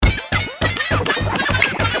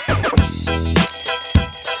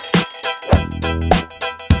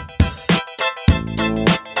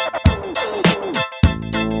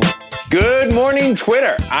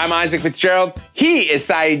I'm Isaac Fitzgerald. He is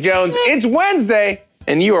Saeed Jones. It's Wednesday,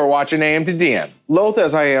 and you are watching AM to DM. Loath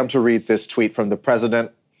as I am to read this tweet from the president,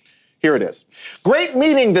 here it is. Great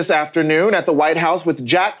meeting this afternoon at the White House with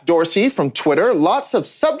Jack Dorsey from Twitter. Lots of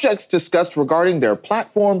subjects discussed regarding their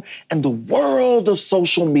platform and the world of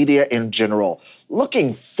social media in general.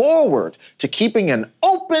 Looking forward to keeping an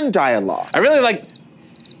open dialogue. I really like...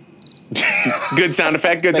 Good sound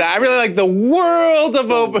effect, good sound. I really like the world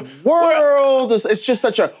of open... It's just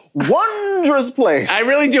such a wondrous place. I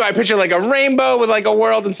really do. I picture like a rainbow with like a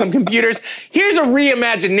world and some computers. Here's a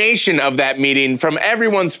reimagination of that meeting from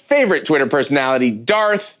everyone's favorite Twitter personality,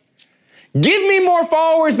 Darth. Give me more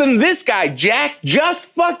followers than this guy, Jack. Just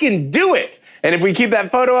fucking do it. And if we keep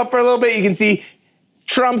that photo up for a little bit, you can see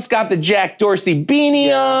Trump's got the Jack Dorsey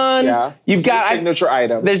beanie on. Yeah. You've got signature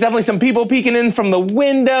item. There's definitely some people peeking in from the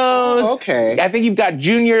windows. Oh, okay. I think you've got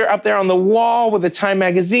Junior up there on the wall with a Time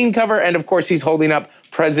magazine cover, and of course he's holding up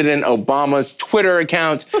President Obama's Twitter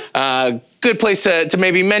account. Good place to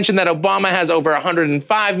maybe mention that Obama has over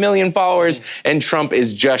 105 million followers, and Trump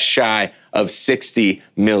is just shy of 60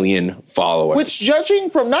 million followers. Which, judging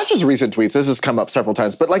from not just recent tweets, this has come up several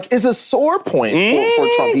times, but like is a sore point for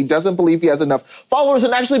Trump. He doesn't believe he has enough followers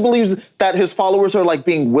and actually believes that his followers are like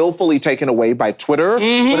being willfully taken away by Twitter.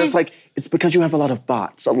 But it's like, it's because you have a lot of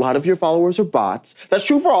bots. A lot of your followers are bots. That's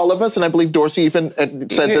true for all of us, and I believe Dorsey even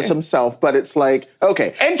said this himself, but it's like,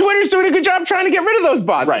 okay. And Twitter's doing a good job trying to get rid of those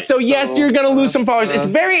bots. Right. So yes, you're gonna lose some followers. It's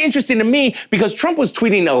very interesting to me because Trump was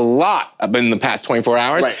tweeting a lot in the past 24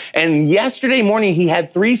 hours. Right. And yesterday morning, he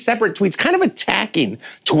had 3 separate tweets kind of attacking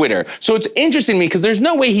Twitter. So it's interesting to me because there's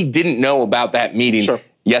no way he didn't know about that meeting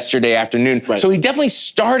yesterday afternoon. Right. So he definitely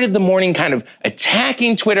started the morning kind of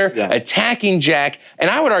attacking Twitter, attacking Jack,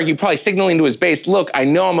 and I would argue probably signaling to his base, look, I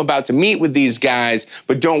know I'm about to meet with these guys,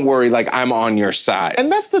 but don't worry, like I'm on your side.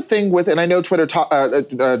 And that's the thing with, and I know Twitter,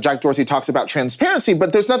 Jack Dorsey talks about transparency,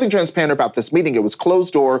 but there's nothing transparent about this meeting. It was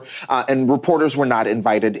closed door and reporters were not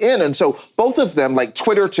invited in. And so both of them, like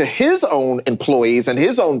Twitter to his own employees and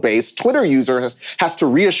his own base, Twitter user has to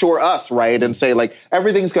reassure us, right? And say like,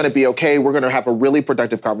 everything's gonna be okay. We're gonna have a really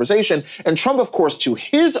productive conversation. And Trump, of course, to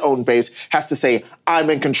his own base has to say, I'm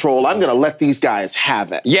in control. I'm going to let these guys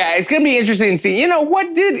have it. Yeah, it's going to be interesting to see,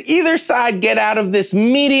 what did either side get out of this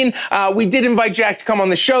meeting? We did invite Jack to come on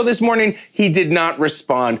the show this morning. He did not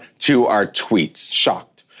respond to our tweets.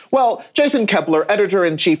 Shocked. Well, Jason Kepler,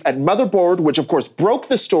 editor-in-chief at Motherboard, which of course broke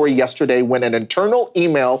the story yesterday when an internal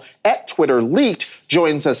email at Twitter leaked,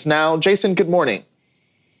 joins us now. Jason, good morning.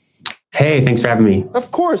 Hey, thanks for having me.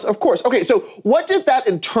 Of course. Okay, so what did that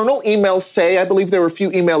internal email say? I believe there were a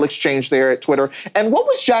few email exchanges there at Twitter. And what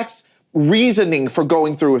was Jack's reasoning for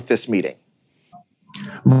going through with this meeting?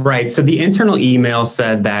 Right. So the internal email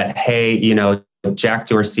said that, hey, Jack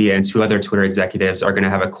Dorsey and 2 other Twitter executives are going to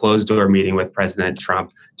have a closed-door meeting with President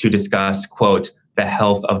Trump to discuss, quote, the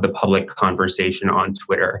health of the public conversation on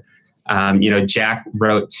Twitter. Jack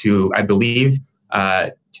wrote to, I believe,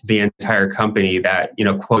 to the entire company that,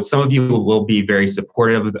 quote, some of you will be very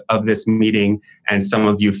supportive of this meeting and some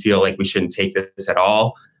of you feel like we shouldn't take this at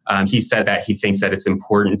all. He said that he thinks that it's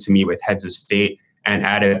important to meet with heads of state and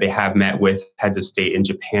added they have met with heads of state in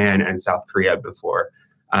Japan and South Korea before.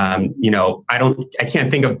 I can't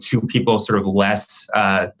think of 2 people sort of less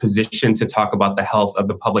positioned to talk about the health of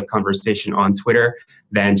the public conversation on Twitter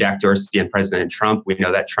than Jack Dorsey and President Trump. We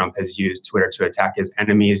know that Trump has used Twitter to attack his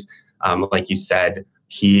enemies. Like you said,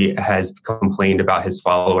 he has complained about his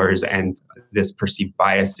followers and this perceived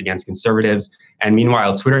bias against conservatives. And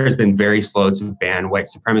meanwhile, Twitter has been very slow to ban white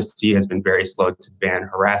supremacy, has been very slow to ban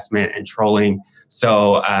harassment and trolling.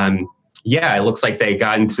 So, it looks like they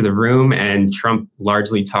got into the room and Trump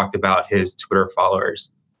largely talked about his Twitter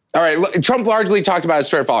followers. All right, Trump largely talked about his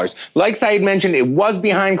Twitter followers. Like Saeed mentioned, it was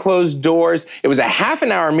behind closed doors. It was a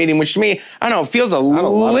half-an-hour meeting, which to me, I don't know, feels a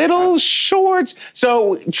little short.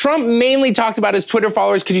 So Trump mainly talked about his Twitter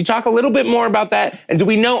followers. Could you talk a little bit more about that? And do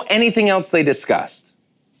we know anything else they discussed?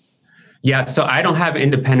 Yeah, so I don't have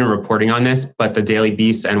independent reporting on this, but the Daily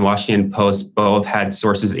Beast and Washington Post both had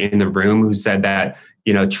sources in the room who said that,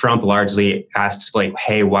 Trump largely asked like,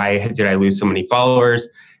 hey, why did I lose so many followers?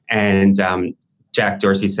 And Jack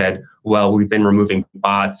Dorsey said, well, we've been removing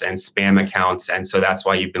bots and spam accounts, and so that's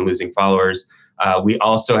why you've been losing followers. We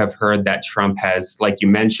also have heard that Trump has, like you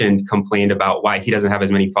mentioned, complained about why he doesn't have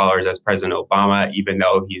as many followers as President Obama, even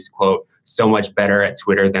though he's, quote, so much better at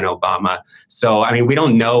Twitter than Obama. So, we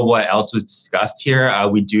don't know what else was discussed here.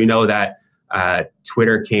 We do know that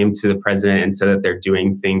Twitter came to the president and said that they're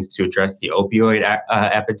doing things to address the opioid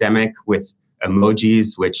epidemic with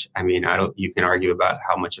emojis, which, I mean, you can argue about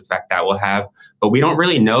how much effect that will have, but we don't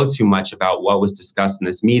really know too much about what was discussed in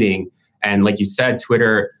this meeting. And like you said,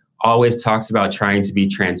 Twitter always talks about trying to be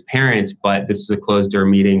transparent, but this was a closed door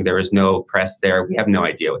meeting. There was no press there. We have no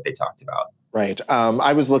idea what they talked about. Right.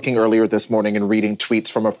 I was looking earlier this morning and reading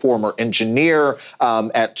tweets from a former engineer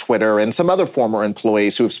at Twitter and some other former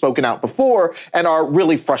employees who have spoken out before and are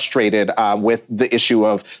really frustrated with the issue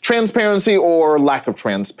of transparency or lack of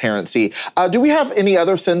transparency. Do we have any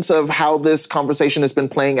other sense of how this conversation has been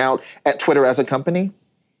playing out at Twitter as a company?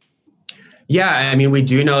 Yeah, I mean, we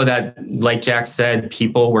do know that, like Jack said,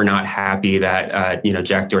 people were not happy that,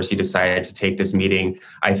 Jack Dorsey decided to take this meeting.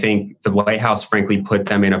 I think the White House, frankly, put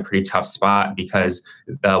them in a pretty tough spot because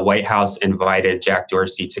the White House invited Jack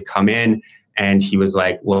Dorsey to come in, and he was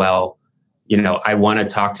like, well, I want to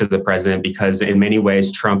talk to the president because in many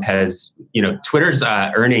ways, Trump has, Twitter's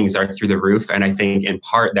earnings are through the roof. And I think in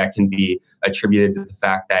part that can be attributed to the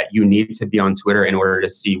fact that you need to be on Twitter in order to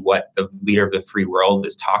see what the leader of the free world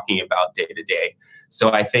is talking about day to day.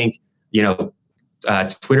 So I think,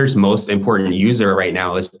 Twitter's most important user right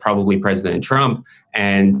now is probably President Trump.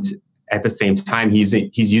 And at the same time, he's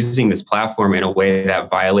using this platform in a way that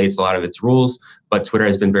violates a lot of its rules. But Twitter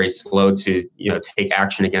has been very slow to, take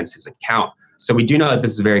action against his account. So we do know that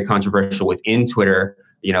this is very controversial within Twitter,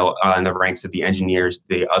 in the ranks of the engineers,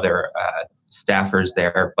 the other staffers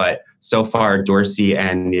there. But so far, Dorsey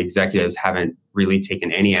and the executives haven't really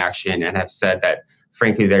taken any action and have said that,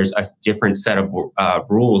 frankly, there's a different set of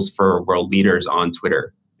rules for world leaders on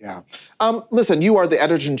Twitter. Yeah. Listen, you are the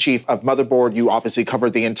editor-in-chief of Motherboard. You obviously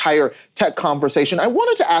covered the entire tech conversation. I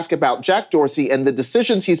wanted to ask about Jack Dorsey and the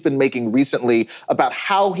decisions he's been making recently about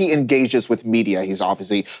how he engages with media. He's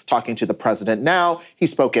obviously talking to the president now. He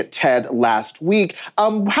spoke at TED last week.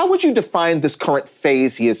 How would you define this current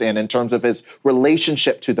phase he is in terms of his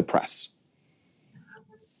relationship to the press?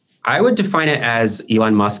 I would define it as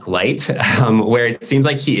Elon Musk light, where it seems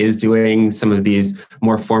like he is doing some of these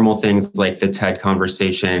more formal things like the TED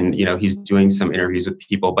conversation. He's doing some interviews with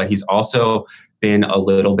people, but he's also been a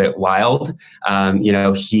little bit wild.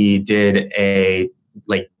 He did a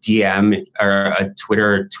DM or a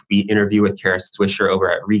Twitter tweet interview with Kara Swisher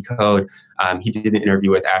over at Recode. He did an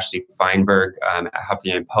interview with Ashley Feinberg at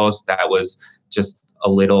Huffington Post that was just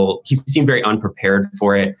he seemed very unprepared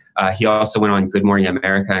for it. He also went on Good Morning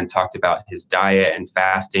America and talked about his diet and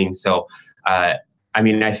fasting. So, I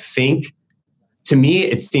think to me,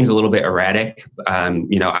 it seems a little bit erratic.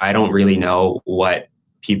 I don't really know what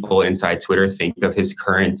people inside Twitter think of his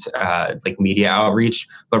current media outreach.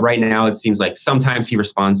 But right now it seems like sometimes he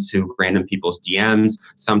responds to random people's DMs.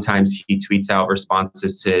 Sometimes he tweets out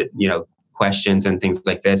responses to, questions and things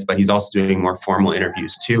like this, but he's also doing more formal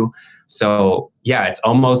interviews too. So yeah, it's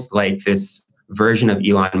almost like this version of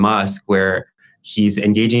Elon Musk where he's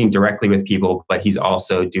engaging directly with people, but he's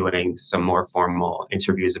also doing some more formal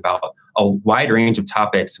interviews about a wide range of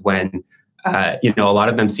topics when, a lot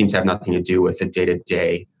of them seem to have nothing to do with the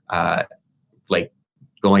day-to-day,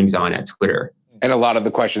 goings on at Twitter. And a lot of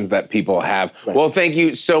the questions that people have. Right. Well, thank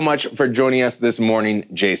you so much for joining us this morning,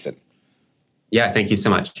 Jason. Yeah, thank you so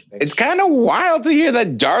much. It's kind of wild to hear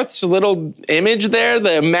that Darth's little image there,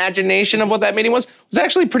 the imagination of what that meeting was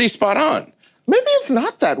actually pretty spot on. Maybe it's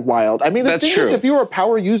not that wild. I mean, the thing is, if you're a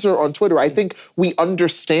power user on Twitter, I think we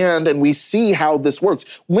understand and we see how this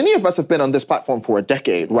works. Many of us have been on this platform for a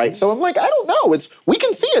decade, right? So I'm like, I don't know. We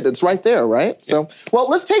can see it. It's right there, right? Yeah. So, well,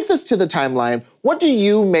 let's take this to the timeline. What do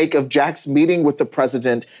you make of Jack's meeting with the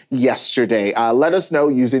president yesterday? Let us know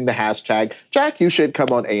using the hashtag, Jack, you should come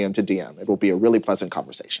on AM to DM. It will be a really pleasant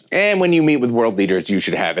conversation. And when you meet with world leaders, you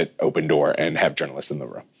should have it open door and have journalists in the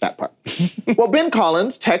room. That part. Well, Ben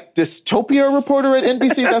Collins, tech dystopia reporter at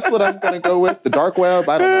NBC, that's what I'm going to go with. The dark web,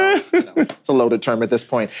 I don't know. It's a loaded term at this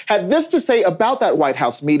point. Had this to say about that White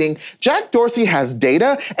House meeting. Jack Dorsey has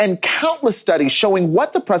data and countless studies showing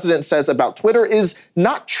what the president says about Twitter is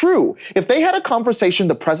not true. If they had a conversation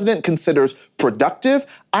the president considers productive,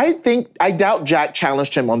 I doubt Jack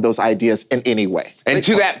challenged him on those ideas in any way. And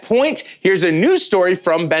to that point, here's a news story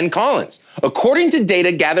from Ben Collins. According to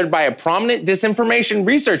data gathered by a prominent disinformation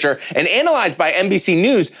researcher and analyzed by NBC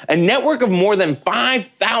News, a network of more than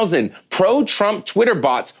 5,000 pro-Trump Twitter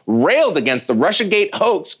bots railed against the Russiagate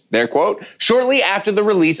hoax, their quote, shortly after the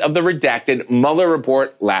release of the redacted Mueller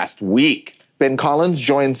report last week. Ben Collins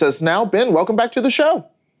joins us now. Ben, welcome back to the show.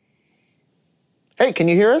 Hey, can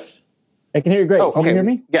you hear us? I can hear you great. Oh, okay. Can you hear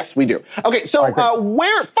me? Yes, we do. Okay, so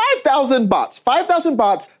where 5,000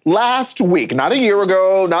 bots last week, not a year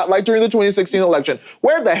ago, not like during the 2016 election.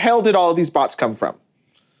 Where the hell did all of these bots come from?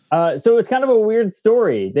 So it's kind of a weird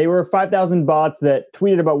story. They were 5,000 bots that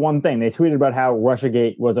tweeted about one thing. They tweeted about how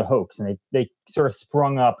Russiagate was a hoax, and they sort of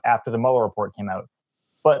sprung up after the Mueller report came out.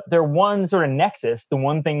 But their one sort of nexus, the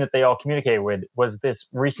one thing that they all communicated with, was this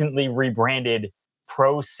recently rebranded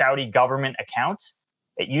pro-Saudi government account.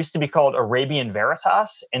 It used to be called Arabian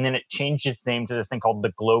Veritas, and then it changed its name to this thing called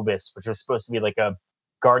the Globus, which was supposed to be like a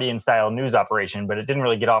Guardian-style news operation, but it didn't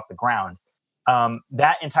really get off the ground.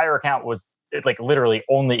 That entire account was like literally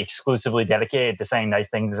only exclusively dedicated to saying nice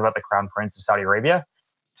things about the Crown Prince of Saudi Arabia.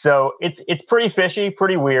 So it's pretty fishy,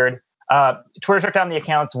 pretty weird. Twitter took down the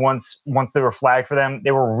accounts once they were flagged for them.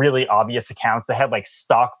 They were really obvious accounts. They had like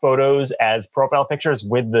stock photos as profile pictures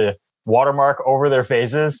with the watermark over their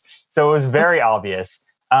faces. So it was very obvious.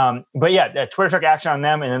 But yeah, Twitter took action on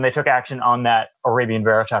them, and then they took action on that Arabian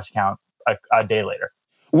Veritas account a day later.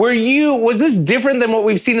 Was this different than what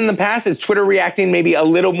we've seen in the past? Is Twitter reacting maybe a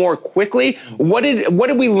little more quickly? What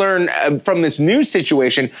did we learn from this news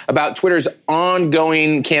situation about Twitter's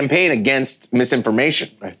ongoing campaign against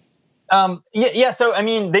misinformation? Right. Yeah. So, I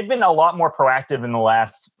mean, they've been a lot more proactive in the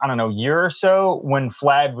last, year or so when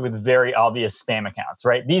flagged with very obvious spam accounts,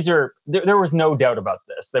 right? There was no doubt about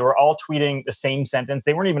this. They were all tweeting the same sentence.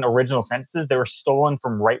 They weren't even original sentences. They were stolen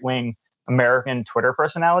from right-wing American Twitter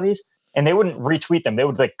personalities. And they wouldn't retweet them. They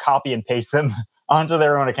would like copy and paste them onto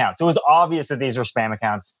their own accounts. It was obvious that these were spam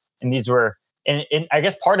accounts. And these were, and I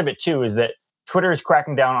guess part of it too is that Twitter is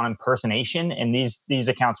cracking down on impersonation, and these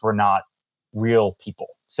accounts were not real people.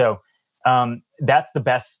 So that's the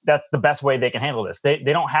best way they can handle this. They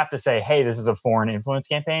don't have to say, hey, this is a foreign influence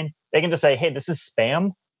campaign. They can just say, hey, this is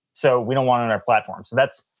spam, so we don't want it on our platform. So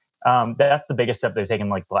that's the biggest step they've taken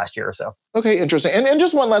like the last year or so. Okay, interesting. And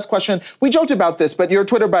just one last question. We joked about this, but your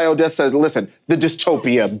Twitter bio just says, listen, the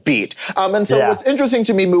dystopia beat. And so what's interesting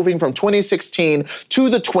to me, moving from 2016 to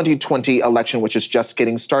the 2020 election, which is just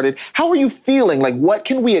getting started, how are you feeling? Like, what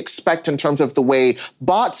can we expect in terms of the way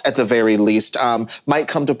bots, at the very least, might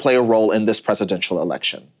come to play a role in this presidential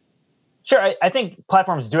election? Sure. I think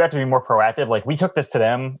platforms do have to be more proactive. Like, we took this to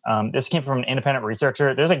them. This came from an independent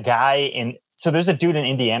researcher. There's a dude in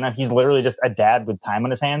Indiana. He's literally just a dad with time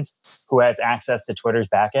on his hands who has access to Twitter's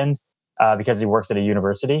backend because he works at a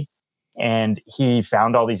university. And he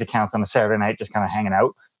found all these accounts on a Saturday night just kind of hanging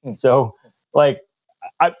out. So,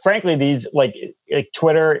 frankly, these like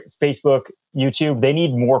Twitter, Facebook, YouTube, they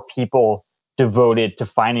need more people devoted to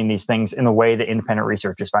finding these things in the way that independent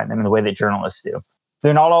researchers find them, in the way that journalists do.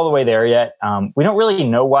 They're not all the way there yet. We don't really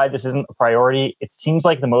know why this isn't a priority. It seems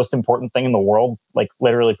like the most important thing in the world, like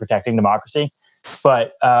literally protecting democracy.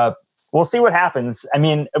 But we'll see what happens. I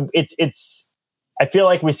mean, I feel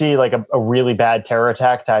like we see like a really bad terror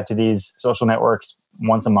attack tied to these social networks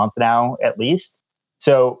once a month now, at least.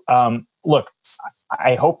 So, look,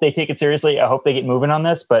 I hope they take it seriously. I hope they get moving on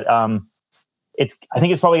this. But I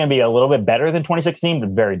think it's probably going to be a little bit better than 2016, but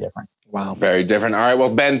very different. Wow. Very different. All right. Well,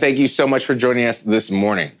 Ben, thank you so much for joining us this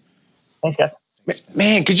morning. Thanks, guys.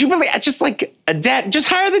 Man, could you believe just like a dad? Just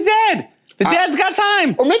hire the dad. The dad's got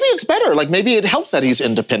time. Or maybe it's better. Like, maybe it helps that he's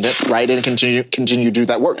independent, right? And continue to do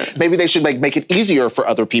that work. Maybe they should make it easier for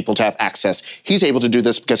other people to have access. He's able to do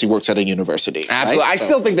this because he works at a university. Absolutely. Right? I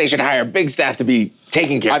still think they should hire a big staff to be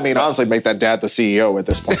taking care of. I mean, honestly, make that dad the CEO at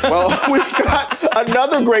this point. Well, we've got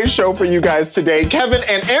another great show for you guys today. Kevin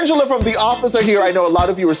and Angela from The Office are here. I know a lot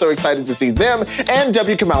of you are so excited to see them. And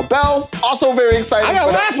W. Kamau Bell, also very excited. I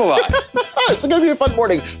gotta laugh a lot. It's going to be a fun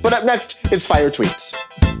morning. But up next, it's Fire Tweets.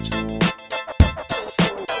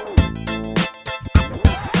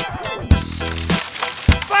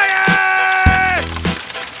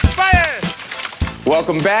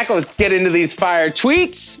 Welcome back. Let's get into these fire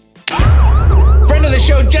tweets. Friend of the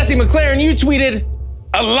show, Jesse McLaren, you tweeted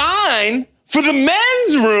a line for the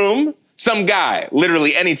men's room. Some guy,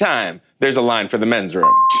 literally anytime, there's a line for the men's room.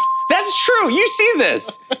 That's true. You see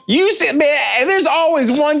this. You see, man, there's always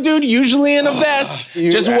one dude, usually in a vest,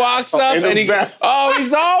 just walks up and he's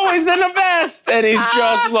always in a vest. And he's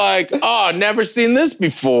just like, never seen this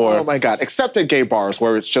before. Oh my God. Except at gay bars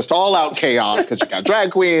where it's just all out chaos because you got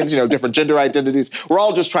drag queens, different gender identities. We're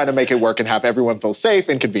all just trying to make it work and have everyone feel safe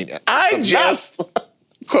and convenient. I just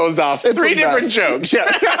closed off 3 different jokes. Yeah.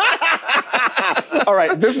 All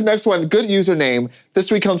right, this next one, good username. This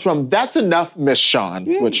tweet comes from That's Enough Miss Sean,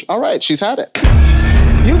 which, all right, she's had it.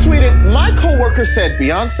 You tweeted, my coworker said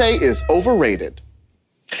Beyonce is overrated.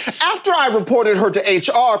 After I reported her to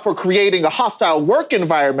HR for creating a hostile work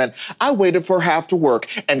environment, I waited for her after work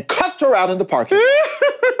and cussed her out in the parking lot.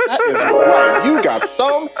 That is right. You got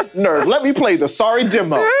some nerve. Let me play the sorry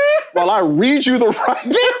demo. while I read you the right.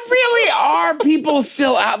 There really are people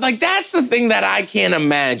still out. Like, that's the thing that I can't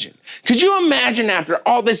imagine. Could you imagine after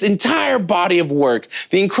all this entire body of work,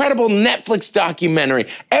 the incredible Netflix documentary,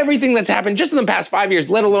 everything that's happened just in the past 5 years,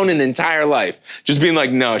 let alone an entire life, just being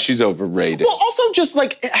like, no, she's overrated. Well, also just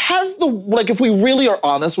like, if we really are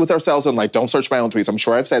honest with ourselves and like, don't search my own tweets, I'm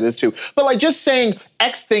sure I've said this too, but like just saying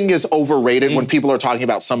X thing is overrated when people are talking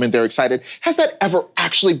about something they're excited, has that ever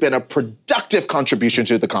actually been a productive contribution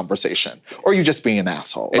to the conversation? Or are you just being an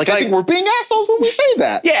asshole? Like I think we're being assholes when we say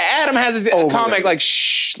that. Yeah, Adam has a comic like,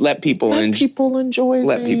 shh, let people enjoy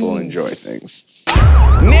things.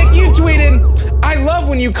 Nick, you tweeted, I love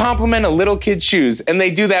when you compliment a little kid's shoes and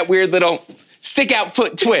they do that weird little stick out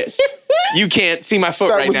foot twist. You can't see my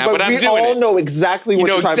foot right now, but I'm doing it. We all know exactly what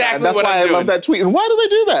you're talking about. That's why I love that tweet. And why do they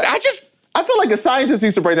do that? I feel like a scientist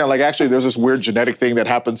needs to break down, like, actually, there's this weird genetic thing that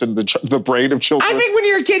happens in the brain of children. I think when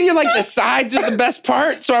you're a kid, you're like, the sides are the best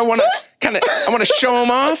part, so I want to show them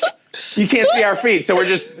off. You can't see our feet, so we're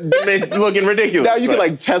just looking ridiculous. Now you can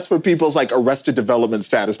like test for people's like arrested development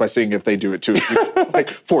status by seeing if they do it too. Like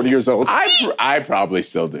 40 years old. I probably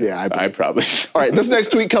still do. Yeah, I probably still. All right, this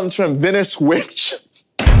next tweet comes from Venice Witch.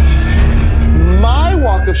 My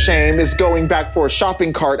walk of shame is going back for a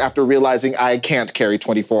shopping cart after realizing I can't carry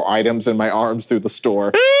 24 items in my arms through the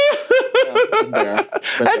store.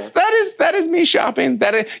 That is me shopping.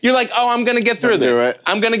 You're like, oh, I'm gonna get through this.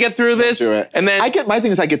 I'm gonna get through this. Do it. And then my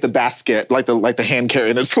thing is I get the basket, like the hand carry,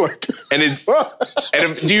 and it's like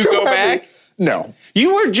do you go back? No.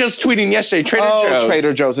 You were just tweeting yesterday, Trader Joe's.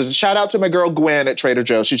 Trader Joe's. Shout out to my girl Gwen at Trader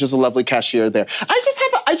Joe's. She's just a lovely cashier there.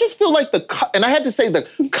 I just feel like and I had to say the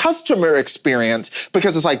customer experience,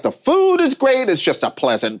 because it's like the food is great. It's just a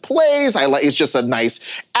pleasant place. It's just a nice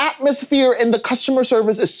atmosphere, and the customer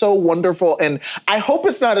service is so wonderful. And I hope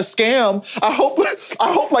it's not a scam. I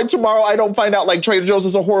hope like tomorrow I don't find out like Trader Joe's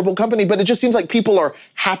is a horrible company, but it just seems like people are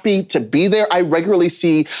happy to be there. I regularly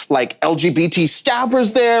see like LGBT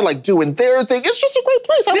staffers there, like doing their thing. It's just a great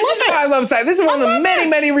place. I love it. This is why I love Saeed. This is one of the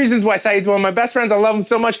many reasons why Saeed's one of my best friends. I love him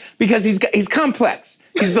so much because he's complex.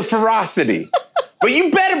 He's the ferocity. But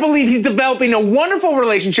you better believe he's developing a wonderful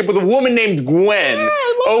relationship with a woman named Gwen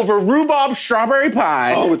over rhubarb strawberry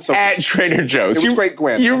pie at Trader Joe's. It was great,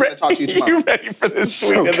 Gwen. I'm going to talk to you tomorrow. You ready for this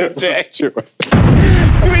tweet of the day? Let's do it. Tweet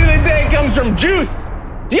of the day comes from Juice.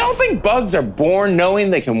 Do y'all think bugs are born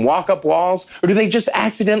knowing they can walk up walls, or do they just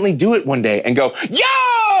accidentally do it one day and go, yo,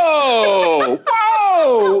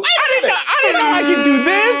 whoa, I didn't know I could do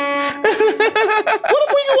this. What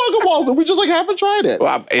if we can walk up walls and we just like haven't tried it?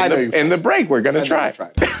 Well, in the break, we're going to try.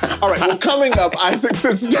 All right, well, coming up, Isaac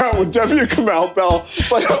sits down with W. Kamau Bell,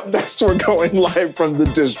 but up next, we're going live from the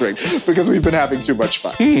district because we've been having too much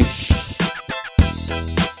fun.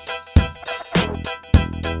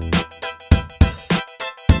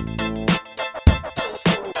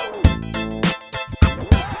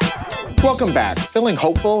 Welcome back. Feeling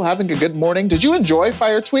hopeful? Having a good morning? Did you enjoy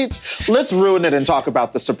Fire Tweets? Let's ruin it and talk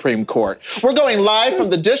about the Supreme Court. We're going live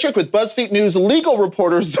from the district with BuzzFeed News legal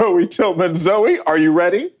reporter Zoe Tillman. Zoe, are you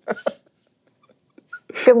ready?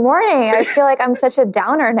 Good morning. I feel like I'm such a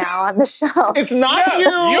downer now on the show. It's not you.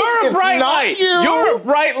 You're a bright light. You're a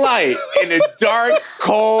bright light in a dark,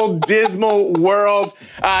 cold, dismal world.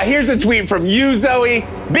 Here's a tweet from you, Zoe.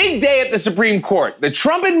 Big day at the Supreme Court. The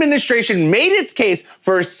Trump administration made its case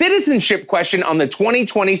for a citizenship question on the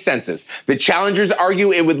 2020 census. The challengers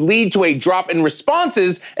argue it would lead to a drop in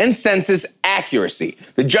responses and census accuracy.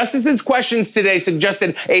 The justices' questions today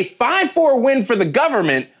suggested a 5-4 win for the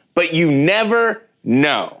government, but you never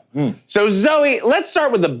know. So, Zoe, let's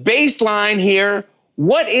start with the baseline here.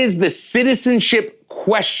 What is the citizenship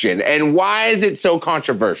question and why is it so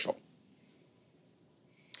controversial?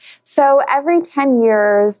 So every 10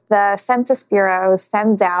 years, the Census Bureau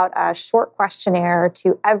sends out a short questionnaire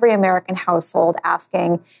to every American household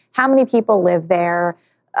asking how many people live there,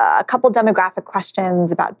 a couple demographic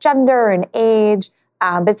questions about gender and age,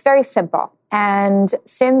 but it's very simple. And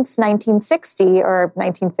since 1960 or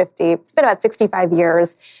 1950, it's been about 65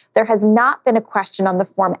 years, there has not been a question on the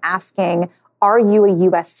form asking, are you a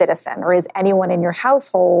U.S. citizen, or is anyone in your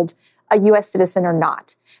household a U.S. citizen or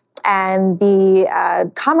not? And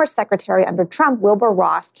the Commerce Secretary under Trump, Wilbur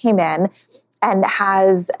Ross, came in and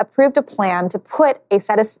has approved a plan to put a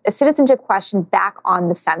citizenship question back on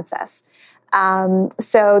the census.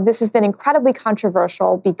 So this has been incredibly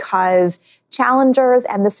controversial because challengers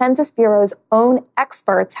and the Census Bureau's own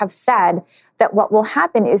experts have said that what will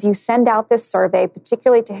happen is you send out this survey,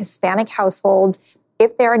 particularly to Hispanic households.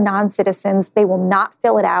 If they are non-citizens, they will not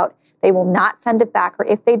fill it out. They will not send it back. Or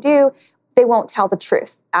if they do, they won't tell the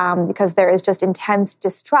truth because there is just intense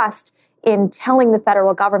distrust in telling the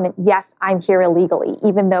federal government, yes, I'm here illegally,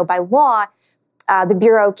 even though by law, the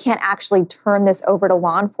Bureau can't actually turn this over to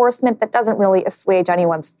law enforcement. That doesn't really assuage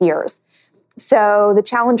anyone's fears. So the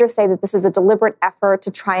challengers say that this is a deliberate effort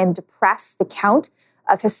to try and depress the count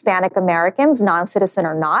of Hispanic Americans, non-citizen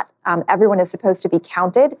or not. Everyone is supposed to be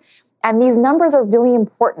counted. And these numbers are really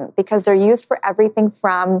important because they're used for everything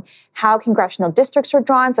from how congressional districts are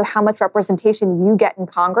drawn, so how much representation you get in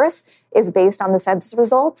Congress is based on the census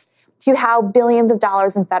results, to how billions of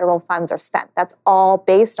dollars in federal funds are spent. That's all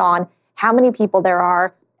based on how many people there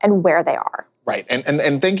are and where they are. Right.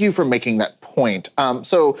 And thank you for making that point.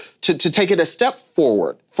 So to take it a step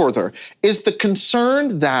further, is the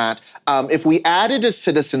concern that if we added a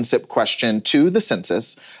citizenship question to the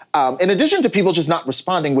census, in addition to people just not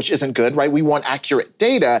responding, which isn't good, right? We want accurate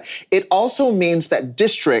data. It also means that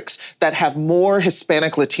districts that have more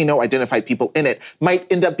Hispanic, Latino identified people in it might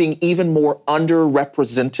end up being even more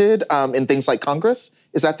underrepresented in things like Congress.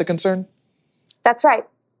 Is that the concern? That's right.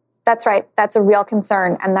 That's right. That's a real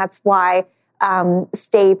concern. And that's why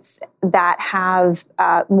states that have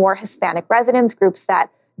more Hispanic residents, groups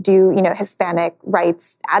that do, Hispanic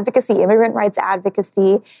rights advocacy, immigrant rights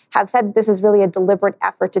advocacy, have said that this is really a deliberate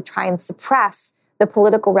effort to try and suppress the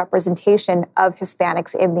political representation of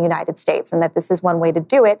Hispanics in the United States, and that this is one way to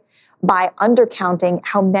do it by undercounting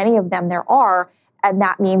how many of them there are, and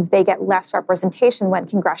that means they get less representation when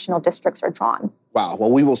congressional districts are drawn. Wow.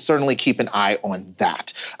 Well, we will certainly keep an eye on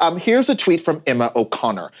that. Here's a tweet from Emma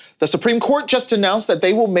O'Connor. The Supreme Court just announced that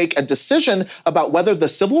they will make a decision about whether the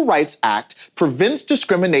Civil Rights Act prevents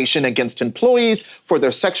discrimination against employees for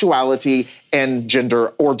their sexuality and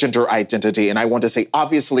gender identity. And I want to say,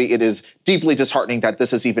 obviously, it is deeply disheartening that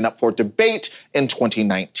this is even up for debate in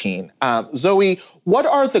 2019. Zoe, what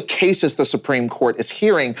are the cases the Supreme Court is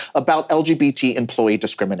hearing about LGBT employee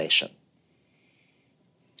discrimination?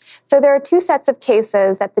 So there are two sets of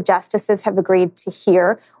cases that the justices have agreed to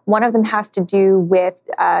hear. One of them has to do with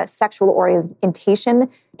sexual orientation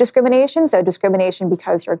discrimination, so discrimination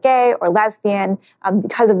because you're gay or lesbian,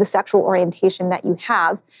 because of the sexual orientation that you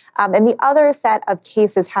have. And the other set of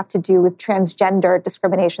cases have to do with transgender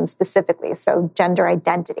discrimination specifically, so gender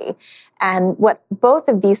identity. And what both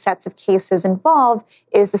of these sets of cases involve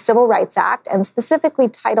is the Civil Rights Act, and specifically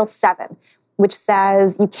Title VII, which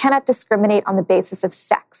says you cannot discriminate on the basis of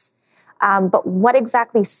sex. But what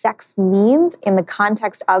exactly sex means in the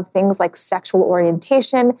context of things like sexual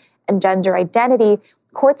orientation and gender identity,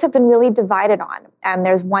 courts have been really divided on. And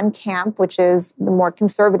there's one camp, which is the more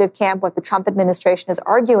conservative camp. What the Trump administration is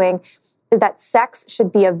arguing is that sex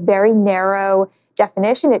should be a very narrow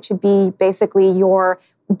definition. It should be basically your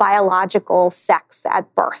biological sex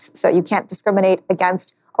at birth. So you can't discriminate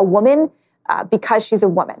against a woman because she's a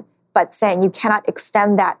woman, but saying you cannot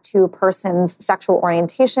extend that to a person's sexual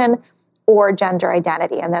orientation or gender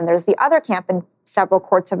identity. And then there's the other camp, and several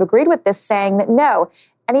courts have agreed with this, saying that no,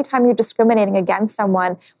 anytime you're discriminating against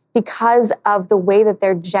someone because of the way that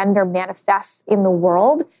their gender manifests in the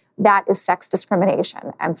world, that is sex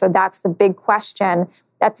discrimination. And so that's the big question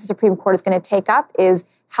that the Supreme Court is going to take up, is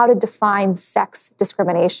how to define sex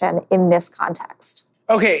discrimination in this context.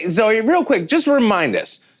 Okay, Zoe, real quick, just remind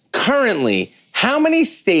us, currently, how many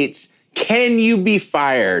states can you be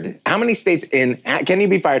fired? How many states can you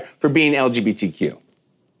be fired for being LGBTQ?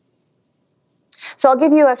 So I'll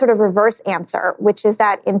give you a sort of reverse answer, which is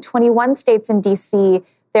that in 21 states in D.C.,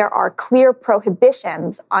 there are clear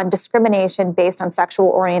prohibitions on discrimination based on sexual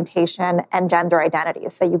orientation and gender identity.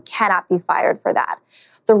 So you cannot be fired for that.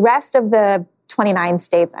 The rest of the 29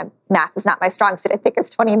 states, math is not my strong suit, I think it's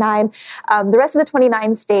 29. The rest of the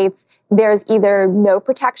 29 states, there's either no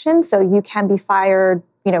protection, so you can be fired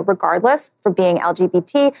regardless for being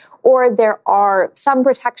LGBT, or there are some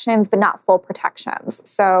protections, but not full protections.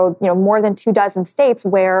 So, more than 24 states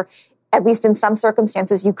where, at least in some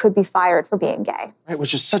circumstances, you could be fired for being gay. Right,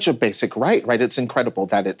 which is such a basic right? It's incredible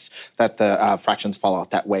that the fractions fall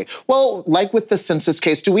out that way. Well, like with the census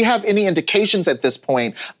case, do we have any indications at this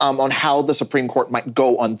point on how the Supreme Court might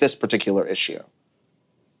go on this particular issue?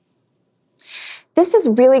 This is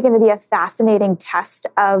really going to be a fascinating test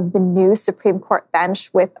of the new Supreme Court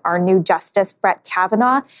bench with our new Justice Brett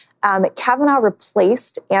Kavanaugh. Kavanaugh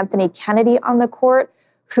replaced Anthony Kennedy on the court,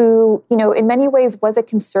 who, in many ways was a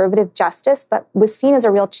conservative justice, but was seen as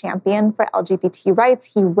a real champion for LGBT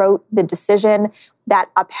rights. He wrote the decision that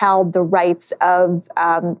upheld the rights of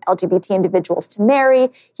LGBT individuals to marry.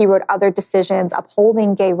 He wrote other decisions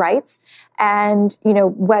upholding gay rights. And,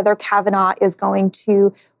 whether Kavanaugh is going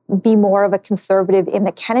to be more of a conservative in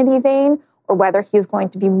the Kennedy vein, or whether he is going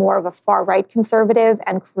to be more of a far-right conservative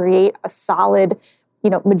and create a solid,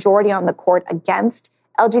 majority on the court against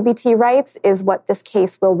LGBT rights is what this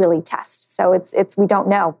case will really test. So we don't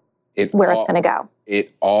know where it's going to go.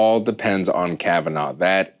 It all depends on Kavanaugh.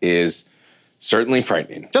 That is certainly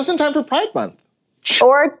frightening. Just in time for Pride Month.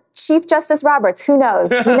 Or Chief Justice Roberts. Who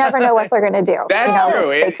knows? We never know what they're going to do. That's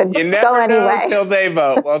true. They could you never go know anyway until they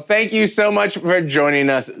vote. Well, thank you so much for joining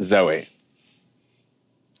us, Zoe.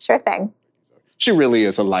 Sure thing. She really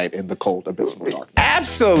is a light in the cold, abysmal darkness.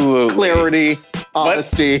 Absolutely. Clarity,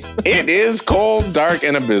 honesty. It is cold, dark,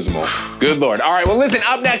 and abysmal. Good Lord. All right, well, listen,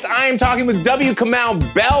 up next, I am talking with W.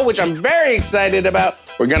 Kamau Bell, which I'm very excited about.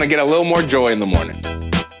 We're going to get a little more joy in the morning.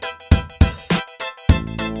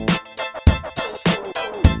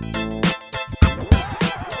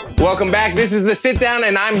 Welcome back. This is The Sit Down,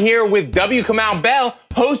 and I'm here with W. Kamau Bell,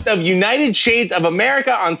 host of United Shades of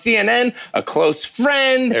America on CNN, a close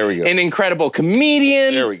friend, There we go. an incredible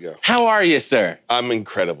comedian. There we go. How are you, sir? I'm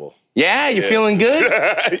incredible. Yeah, you're feeling good?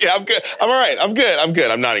 Yeah, I'm good. I'm all right. I'm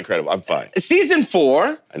good. I'm not incredible. I'm fine. Season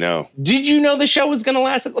 4, I know. did you know the show was going to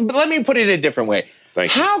last? But let me put it a different way.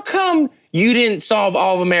 Thank you. How come you didn't solve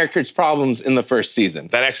all of America's problems in the first season?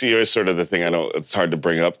 That actually is sort of the thing it's hard to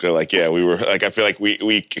bring up. 'Cause I feel like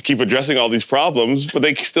we keep addressing all these problems, but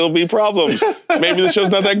they can still be problems. Maybe the show's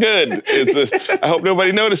not that good. I hope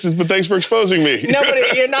nobody notices, but thanks for exposing me. No,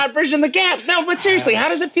 but you're not bridging the gap. No, but seriously, how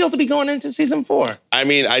does it feel to be going into season 4? I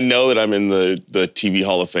mean, I know that I'm in the TV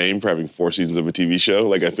Hall of Fame for having 4 seasons of a TV show.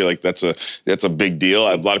 Like, I feel like that's a big deal.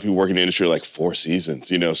 A lot of people working in the industry are like 4 seasons,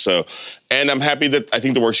 so. And I'm happy that I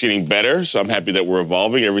think the work's getting better, so I'm happy that we're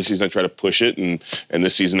evolving. Every season I try to push it, and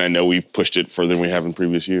this season I know we've pushed it further than we have in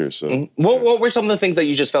previous years. So, What were some of the things that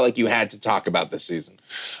you just felt like you had to talk about this season?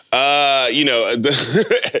 Everywhere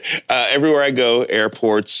I go,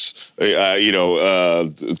 airports,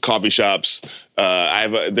 coffee shops.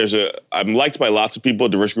 I'm liked by lots of people,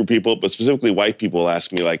 diverse group of people, but specifically white people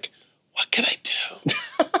ask me like, "What can I do?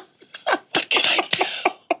 What can I do?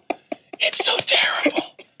 It's so terrible.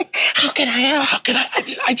 How can I help? How can I?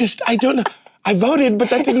 I don't know. I voted, but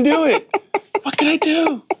that didn't do it. What can I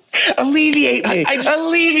do? Alleviate me.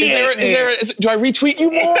 Alleviate me. Do I retweet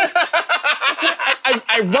you more?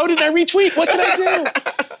 I voted and I retweet. What can I do?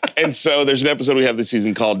 And so there's an episode we have this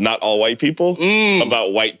season called Not All White People,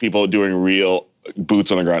 about white people doing real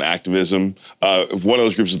boots on the ground activism. One of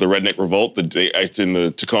those groups is the Redneck Revolt. It's in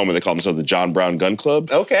the Tacoma. They call themselves the John Brown Gun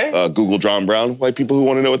Club. Okay. Google John Brown, white people who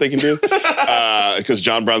want to know what they can do. Because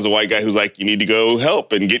John Brown's a white guy who's like, you need to go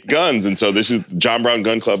help and get guns. And so this is John Brown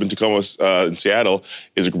Gun Club in Tacoma, in Seattle,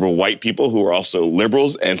 is a group of white people who are also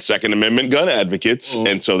liberals and Second Amendment gun advocates.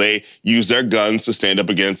 And so they use their guns to stand up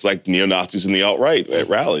against like neo-Nazis and the alt-right at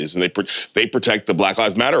rallies. And they protect the Black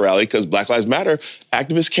Lives Matter rally because Black Lives Matter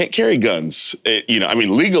activists can't carry guns.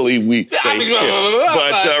 Legally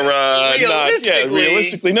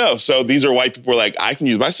realistically, no. So these are white people who are like, I can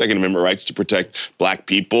use my Second Amendment rights to protect black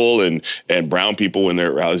people and brown people when they're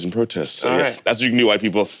at rallies and protests. So right. That's what you can do, white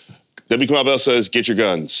people. W. Kamau Bell says, get your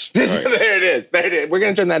guns. Right. There it is. We're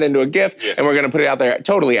going to turn that into a GIF, and we're going to put it out there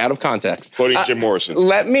totally out of context. Quoting Jim Morrison.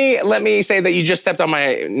 Let me say that you just stepped on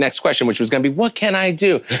my next question, which was going to be, what can I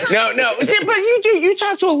do? No. But you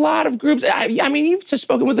talk to a lot of groups. I mean, you've just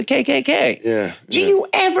spoken with the KKK. Yeah. Do you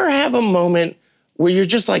ever have a moment where you're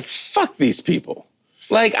just like, fuck these people?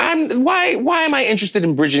 Like, why am I interested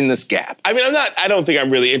in bridging this gap? I mean, I don't think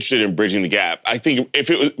I'm really interested in bridging the gap. I think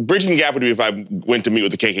bridging the gap would be if I went to meet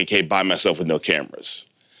with the KKK by myself with no cameras.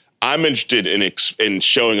 I'm interested in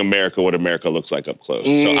showing America what America looks like up close.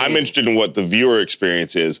 So I'm interested in what the viewer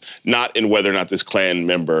experience is, not in whether or not this Klan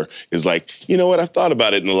member is like, you know what, I've thought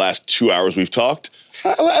about it in the last 2 hours we've talked.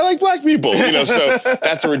 I like black people, so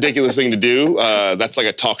that's a ridiculous thing to do. That's like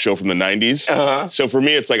a talk show from the 90s. Uh-huh. So for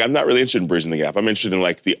me, it's like, I'm not really interested in bridging the gap. I'm interested in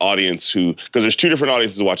like the audience because there's 2 different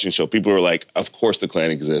audiences watching the show. People who are like, of course the Klan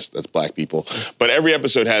exists, that's black people. But every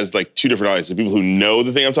episode has like 2 different audiences, people who know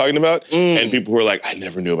the thing I'm talking about and people who are like, I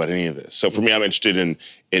never knew about any of this. So for me, I'm interested in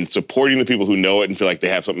supporting the people who know it and feel like they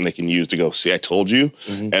have something they can use to go, see, I told you.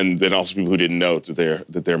 And then also people who didn't know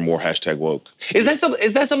that they're more hashtag woke. Is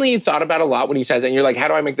that something you thought about a lot when you said that? And you're like, how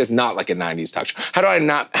do I make this not like a 90s talk show? How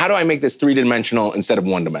do I make this 3-dimensional instead of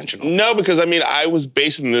 1-dimensional? No, because I mean, I was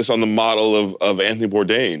basing this on the model of Anthony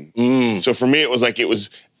Bourdain. So for me, it was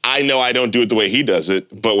I know I don't do it the way he does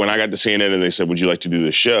it, but when I got to CNN and they said, would you like to do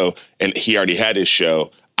this show? And he already had his show,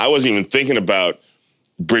 I wasn't even thinking about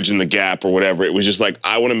bridging the gap or whatever. It was just like,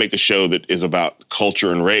 I want to make a show that is about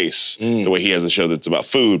culture and race, the way he has a show that's about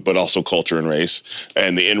food, but also culture and race.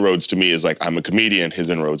 And the inroads to me is like, I'm a comedian. His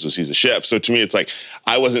inroads was he's a chef. So to me, it's like,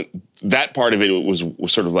 that part of it was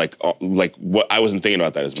sort of like what I wasn't thinking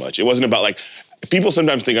about that as much. It wasn't about like, people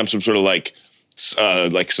sometimes think I'm some sort of like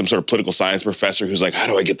like some sort of political science professor who's like, how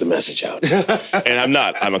do I get the message out? And I'm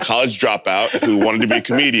not. I'm a college dropout who wanted to be a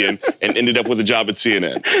comedian and ended up with a job at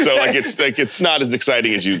CNN. So it's not as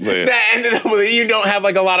exciting as you play it. That ended up with, you don't have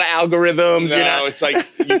like a lot of algorithms. No, it's like,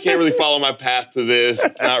 you can't really follow my path to this.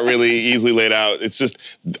 It's not really easily laid out. It's just,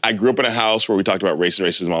 I grew up in a house where we talked about race and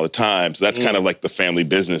racism all the time. So that's kind of like the family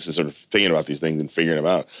business, is sort of thinking about these things and figuring them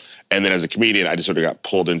out. And then as a comedian, I just sort of got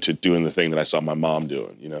pulled into doing the thing that I saw my mom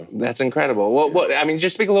doing, you know? That's incredible. I mean,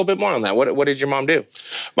 just speak a little bit more on that. What did your mom do?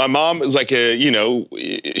 My mom is like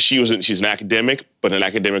she's an academic, but an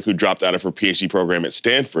academic who dropped out of her PhD program at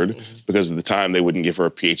Stanford because at the time they wouldn't give her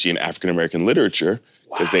a PhD in African-American literature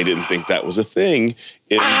because they didn't think that was a thing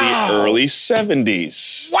in the early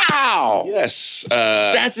 70s. Wow. Yes.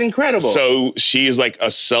 That's incredible. So she is like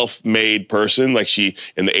a self-made person. Like in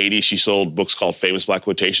the 80s, she sold books called Famous Black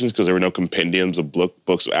Quotations because there were no compendiums of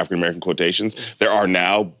books of African-American quotations. There are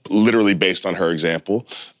now, literally based on her example.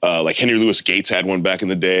 Like Henry Louis Gates had one back in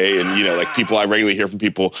the day. And, like people, I regularly hear from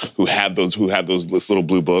people who have this little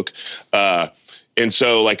blue book. And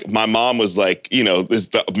so, like, my mom was like, this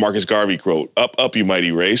the Marcus Garvey quote, up, you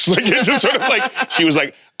mighty race. Like, it's just sort of like, she was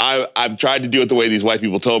like, I've tried to do it the way these white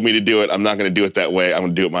people told me to do it. I'm not going to do it that way. I'm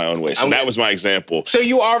going to do it my own way. So that was my example. So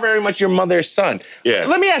you are very much your mother's son. Yeah.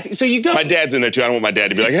 Let me ask you, so you go... My dad's in there, too. I don't want my dad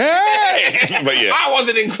to be like, hey! But yeah. I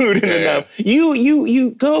wasn't included enough.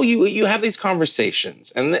 You have these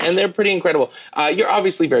conversations, and they're pretty incredible. You're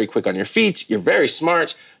obviously very quick on your feet. You're very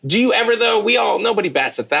smart. Do you ever, though, nobody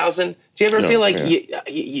bats 1,000. Do you ever feel like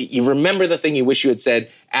you remember the thing you wish you had said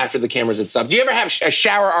after the cameras had stopped? Do you ever have a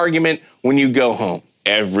shower argument when you go home?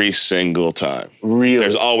 Every single time. Really?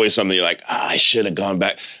 There's always something you're like, I should have gone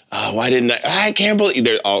back. Why didn't I? I can't believe.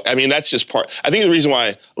 That's just part. I think the reason why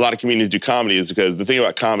a lot of comedians do comedy is because the thing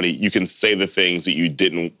about comedy, you can say the things that you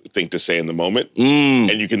didn't think to say in the moment.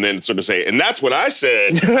 And you can then sort of say, and that's what I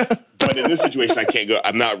said. But in this situation, I can't go.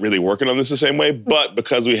 I'm not really working on this the same way. But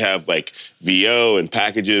because we have like VO and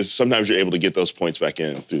packages, sometimes you're able to get those points back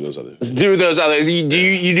in through those other things. Through those others. You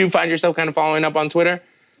do find yourself kind of following up on Twitter?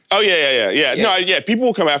 Oh, yeah. No, people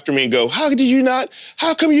will come after me and go, how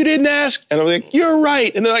come you didn't ask? And I'm like, you're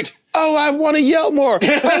right. And they're like, oh, I want to yell more.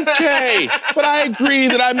 Okay, but I agree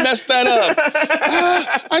that I messed that up.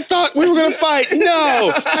 I thought we were going to fight.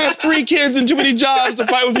 No, I have 3 kids and too many jobs to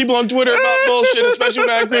fight with people on Twitter about bullshit, especially when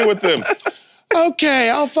I agree with them. Okay,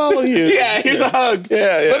 I'll follow you. Yeah, here's a hug.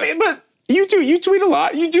 Yeah. But you tweet a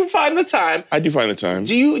lot. You do find the time. I do find the time.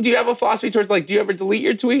 Do you have a philosophy towards, like, do you ever delete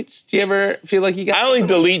your tweets? Do you ever feel like you got... I only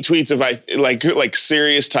delete tweets if I, like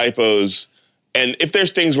serious typos. And if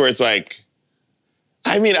there's things where it's like,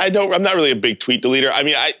 I'm not really a big tweet deleter. I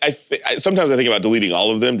mean, sometimes I think about deleting all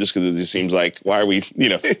of them just because it just seems like, why are we,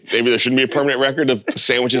 maybe there shouldn't be a permanent record of the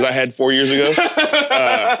sandwiches I had 4 years ago.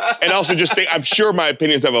 And also just think, I'm sure my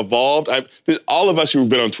opinions have evolved. All of us who've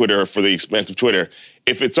been on Twitter for the expense of Twitter,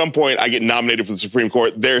 if at some point I get nominated for the Supreme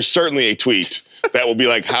Court, there's certainly a tweet that will be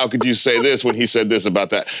like, how could you say this when he said this about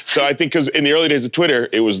that? So I think because in the early days of Twitter,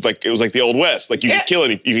 it was like the old West. Like you could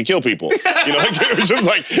kill people. It was just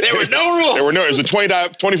like there were no rules. It was a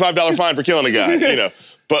 $25 fine for killing a guy.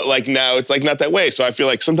 But like now it's like not that way. So I feel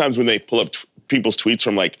like sometimes when they pull up people's tweets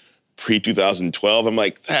from like pre-2012, I'm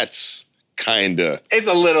like, that's kinda. It's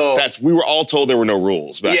a little. We were all told there were no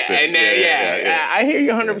rules back then. I hear you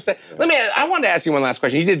 100%. I wanted to ask you one last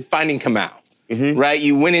question. You did Finding Kamau. Right?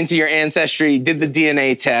 You went into your ancestry, did the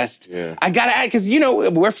DNA test. Yeah. I got to add, because,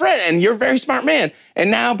 we're friends, and you're a very smart man. And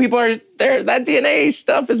now people are there. That DNA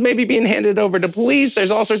stuff is maybe being handed over to police. There's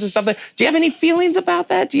all sorts of stuff there. Do you have any feelings about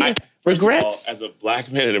that? Do you have regrets? As a black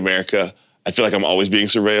man in America, I feel like I'm always being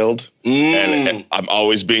surveilled. And I'm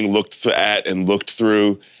always being looked at and looked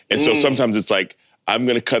through. And so sometimes it's like, I'm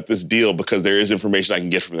going to cut this deal because there is information I can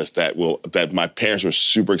get from this that my parents were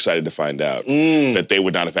super excited to find out that they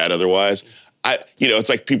would not have had otherwise. It's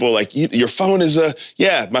like people like, your phone is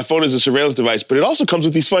my phone is a surveillance device, but it also comes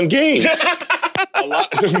with these fun games.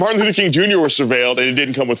 Martin Luther King Jr. was surveilled and it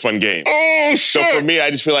didn't come with fun games. Oh, shit. So for me,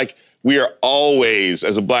 I just feel like we are always,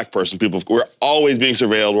 as a black person, we're always being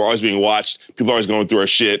surveilled. We're always being watched. People are always going through our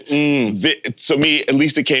shit. So me, at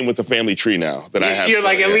least it came with the family tree now that I have. You're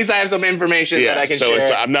like, at least I have some information that I can share.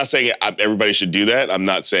 So I'm not saying everybody should do that. I'm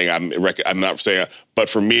not saying but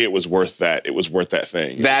for me, it was worth that. It was worth that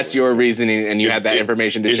thing. That's your reasoning, and you had that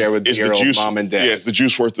information to share with your old mom and dad. Yeah, it's the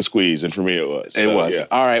juice worth the squeeze, and for me, it was. It was. Yeah.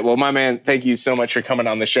 All right, well, my man, thank you so much for coming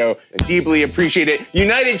on the show. Deeply appreciate it.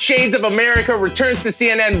 United Shades of America returns to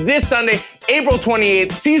CNN this Sunday, April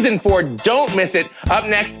 28th, Season 4. Don't miss it. Up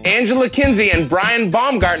next, Angela Kinsey and Brian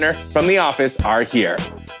Baumgartner from The Office are here.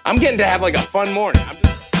 I'm getting to have like a fun morning.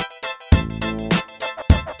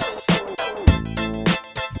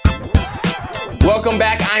 welcome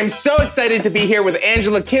back. I'm so excited to be here with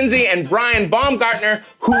Angela Kinsey and Brian Baumgartner,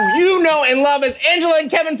 who you know and love as Angela and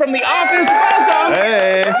Kevin from The Office. Welcome.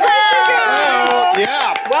 Hey.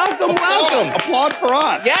 Yeah. Welcome. Applaud for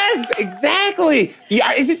us. Yes, exactly.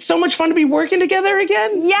 Yeah, is it so much fun to be working together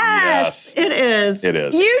again? Yes, it is. It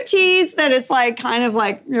is. You tease that it's like kind of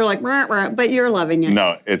like you're like, "Rah, rah," but you're loving it.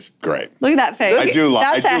 No, it's great. Look at that face. I do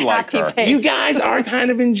like happy her. face. You guys are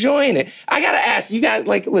kind of enjoying it. I gotta ask, you guys,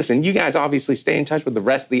 listen, you guys obviously stay in touch with the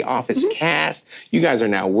rest of the Office cast. You guys are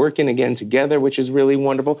now working again together, which is really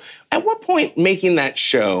wonderful. At what point making that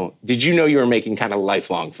show did you know you were making kind of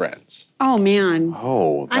lifelong friends? Oh man.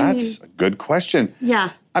 Oh, that's a good question.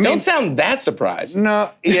 Yeah. Don't sound that surprised.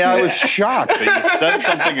 No, yeah, I was shocked that you said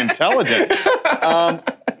something intelligent.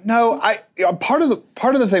 Part of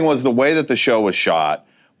the thing was the way that the show was shot.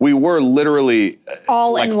 We were literally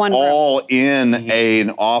all in one room.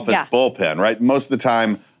 An office bullpen, right? Most of the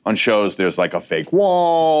time on shows, there's like a fake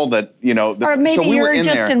wall that, or maybe so we you're were in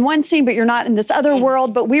just there. in one scene, but you're not in this other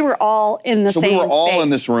world, but we were all in the same So we were all space. in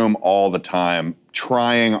this room all the time,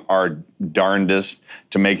 trying our darndest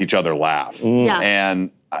to make each other laugh. Yeah. And,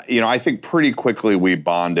 I think pretty quickly we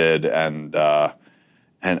bonded and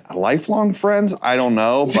lifelong friends, I don't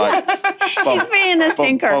know, but He's being a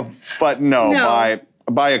thinker. But no.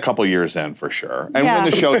 By a couple years in, for sure. And when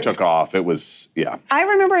the show took off, it was, I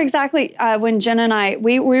remember exactly when Jen and I,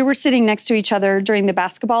 we were sitting next to each other during the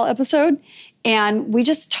basketball episode, and we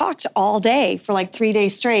just talked all day for like 3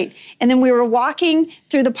 days straight. And then we were walking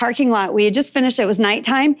through the parking lot. We had just finished, it was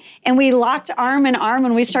nighttime, and we locked arm in arm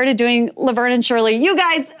and we started doing Laverne and Shirley. You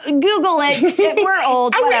guys, Google it. We're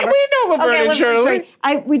old, whatever. We know Laverne and Shirley.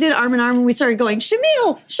 We did arm in arm and we started going,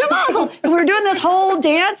 Shamil, Shamazel. And we were doing this whole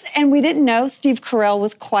dance, and we didn't know Steve Carell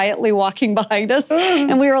was quietly walking behind us.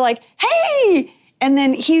 And we were like, hey! And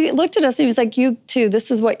then he looked at us and he was like, you two,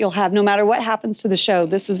 this is what you'll have. No matter what happens to the show,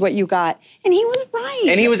 this is what you got. And he was right.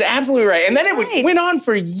 And he was absolutely right. And then it went on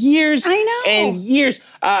for years and years.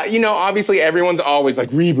 Obviously everyone's always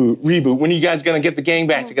like, reboot. When are you guys going to get the gang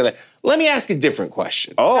back together? Let me ask a different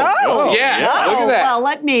question. Oh, yeah. Look at that.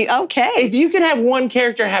 Well, okay. If you could have one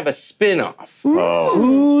character have a spin-off,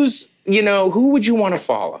 who would you want to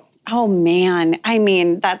follow? Oh, man. I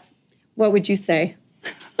mean, what would you say?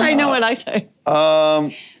 I know what I say.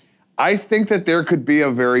 I think that there could be a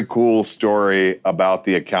very cool story about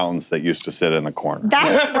the accountants that used to sit in the corner.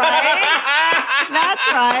 That's right.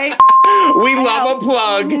 That's right. We love a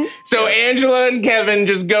plug. So Angela and Kevin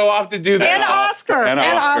just go off to do that. And Oscar. And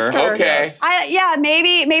Oscar. Okay.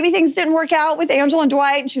 Maybe things didn't work out with Angela and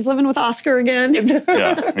Dwight, and she's living with Oscar again.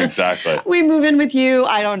 Yeah, exactly. We move in with you.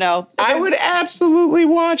 I don't know. I would absolutely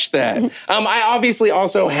watch that. I obviously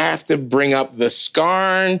also have to bring up the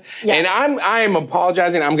Scarn. Yes. And I am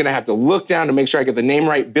apologizing. I'm going to have to look down to make sure I get the name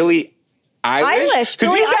right. Billie Eilish?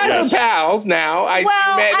 Because you guys are pals now. I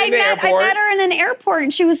met her in an airport,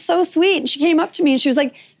 and she was so sweet. And she came up to me, and she was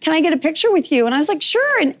like, can I get a picture with you? And I was like,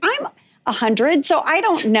 sure. And I'm 100, so I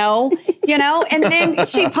don't know, And then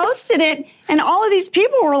she posted it, and all of these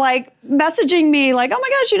people were like messaging me like, oh my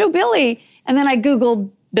gosh, you know Billie. And then I Googled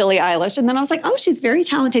Billie Eilish, and then I was like, oh, she's a very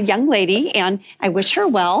talented young lady, and I wish her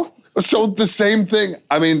well. So the same thing,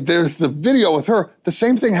 there's the video with her. The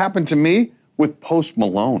same thing happened to me with Post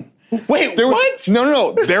Malone. Wait, what?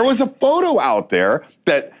 No. There was a photo out there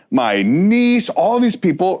that my niece, all these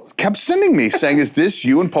people kept sending me saying, is this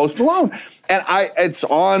you and Post Malone? And it's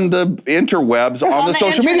on the interwebs, on the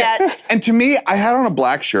social media. And to me, I had on a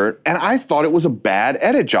black shirt, and I thought it was a bad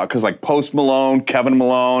edit job, because like Post Malone, Kevin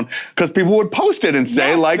Malone, because people would post it and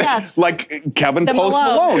say like Kevin the Post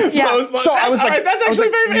Malone. Yeah. Post Malone. So I was like, right, that's actually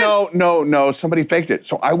very no, somebody faked it.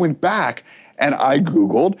 So I went back and I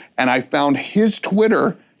Googled and I found his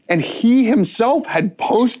Twitter, and he himself had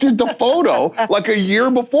posted the photo like a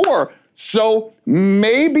year before. So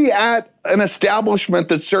maybe at an establishment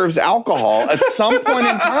that serves alcohol at some point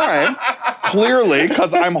in time, clearly,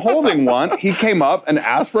 because I'm holding one, he came up and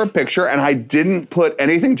asked for a picture, and I didn't put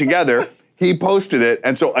anything together. He posted it,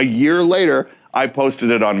 and so a year later, I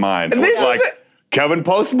posted it on mine. It was like, Kevin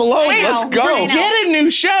Post Malone, let's go. Get a new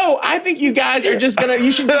show. I think you guys are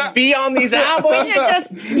you should just be on these albums.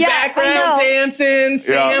 Background dancing,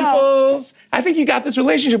 samples. I think you got this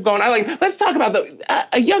relationship going. Let's talk about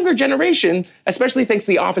a younger generation, especially thanks to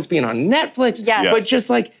The Office being on Netflix. Yes. But just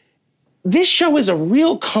like, this show is a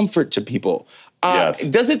real comfort to people. Yes.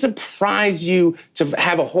 Does it surprise you to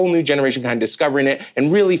have a whole new generation kind of discovering it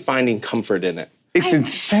and really finding comfort in it? It's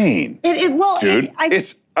insane. Dude,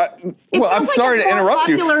 it's... I'm sorry to interrupt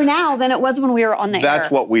you. It's more popular now than it was when we were on the air. That's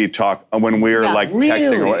what we talk when we were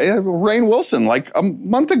texting. Rainn Wilson, like a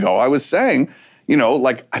month ago, I was saying,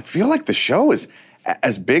 I feel like the show is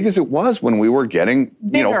as big as it was when we were getting,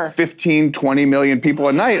 you know, Bigger. 15, 20 million people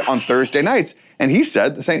a night on Thursday nights. And he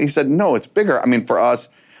said the same. He said, no, it's bigger. I mean, for us,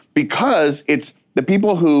 because it's the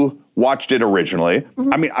people who watched it originally.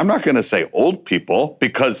 I mean, I'm not going to say old people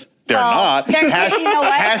because they're not. You know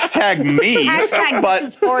what? Hashtag me. Hashtag but,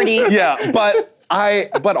 this is 40. Yeah,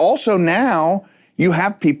 but also now you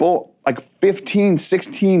have people like 15,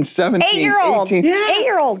 16, 17, 8-year-old. 18.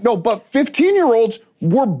 8-year-old. No, but 15-year-olds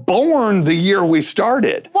were born the year we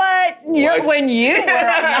started. What? When you were,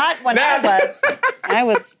 not when I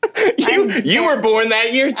was. You were born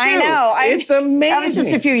that year too. I know. It's amazing. That was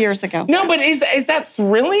just a few years ago. No, but is that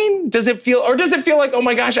thrilling? Does it feel like, oh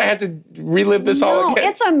my gosh, I have to relive this all No, again?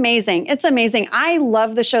 it's amazing. It's amazing. I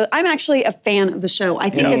love the show. I'm actually a fan of the show. I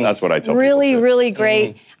think it's that's what I tell really, people too. really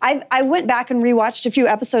great. I went back and rewatched a few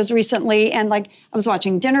episodes recently, and like I was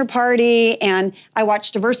watching Dinner Party, and I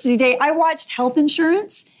watched Diversity Day. I watched Health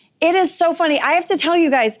Insurance. It is so funny. I have to tell you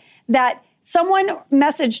guys that someone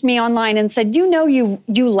messaged me online and said,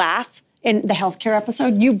 you laugh in the healthcare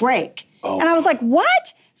episode, you break. And I was like,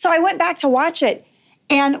 what? So I went back to watch it.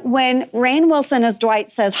 And when Rainn Wilson as Dwight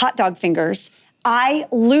says hot dog fingers, I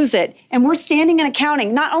lose it. And we're standing and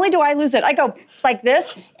accounting. Not only do I lose it, I go like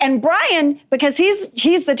this. And Brian, because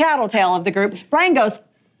he's the tattletale of the group, Brian goes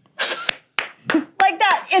like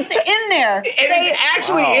that. It's in there. It's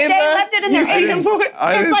actually in They there? left it in You there.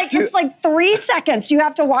 see It's like 3 seconds. You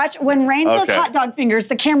have to watch. When Rainn says Okay. hot dog fingers,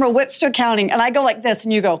 the camera whips to accounting, and I go like this,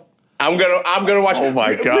 and you go. I'm gonna watch. Oh my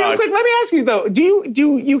Real gosh. quick, let me ask you though. Do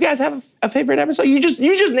you guys have a favorite episode? You just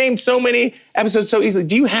named so many episodes so easily.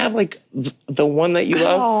 Do you have like the one that you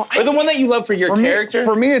love, or the one that you love for your character?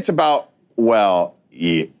 For me, it's about, well,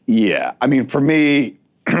 yeah. I mean, for me,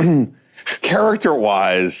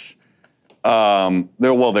 character-wise,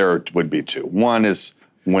 there would be two. One is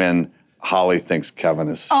when Holly thinks Kevin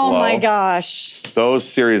is slow. Oh my gosh. Those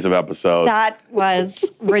series of episodes. That was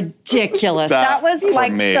ridiculous. That was for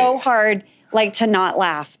like me. so hard, like to not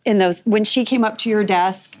laugh in those. When she came up to your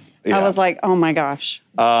desk, Yeah. I was like, oh my gosh.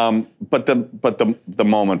 But the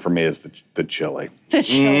moment for me is the chili. The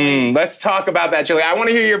chili. Let's talk about that, Chili. I want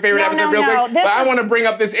to hear your favorite episode real quick. This But I is- want to bring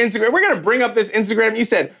up this Instagram. We're going to bring up this Instagram. You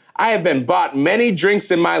said, I have been bought many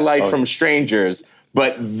drinks in my life from strangers,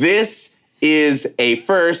 but this is a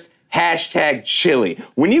first. #Chili.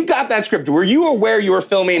 When you got that script, were you aware you were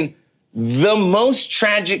filming the most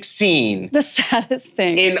tragic scene The saddest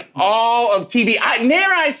thing. in all of TV?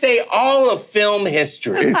 Dare I say all of film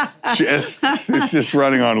history? It's just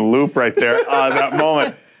running on loop right there. That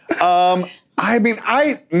moment. I mean,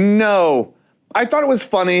 I thought it was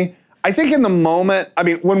funny. I think in the moment, I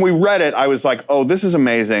mean, when we read it, I was like, oh, this is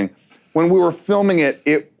amazing. When we were filming it,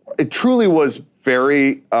 it truly was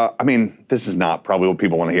very, I mean, this is not probably what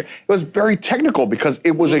people want to hear. It was very technical because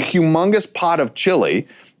it was a humongous pot of chili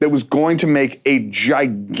that was going to make a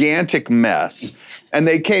gigantic mess. And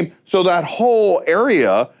they came, so that whole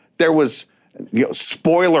area, there was,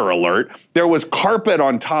 spoiler alert, there was carpet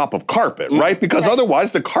on top of carpet, right? Because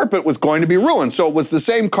otherwise the carpet was going to be ruined. So it was the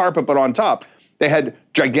same carpet, but on top. They had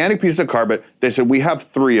gigantic pieces of carpet. They said, we have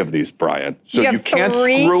 3 of these, Brian. So You you have can't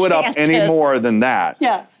 3 screw it up chances." any more than that.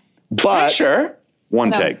 Yeah. But Sure.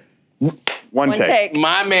 one take. One take.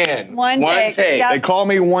 My man. One take. Yep. They call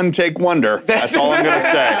me One Take Wonder. That's all I'm going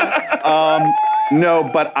to say. No,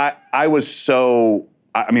 but I was so,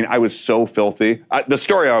 I mean, I was so filthy. The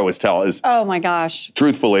story I always tell is, Oh my gosh.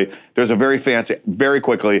 truthfully, there's a very fancy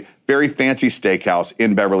steakhouse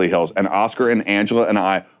in Beverly Hills, and Oscar and Angela and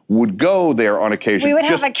I would go there on occasion. We would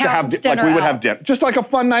have just to accountants like dinner we would out. have dinner, just like a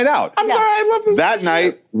fun night out. I'm sorry, I love this. That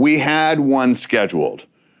night, we had one scheduled.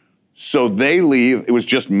 So they leave. It was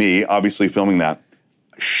just me, obviously, filming that.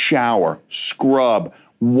 Shower, scrub,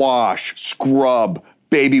 wash, scrub,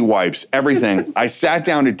 baby wipes, everything. I sat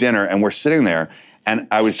down to dinner, and we're sitting there, and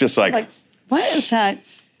I was just like What is that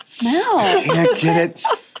smell?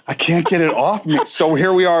 I can't get it off me. So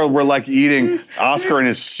here we are. We're like eating Oscar in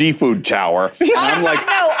his seafood tower. And I'm like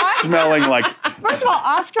smelling like. First of all,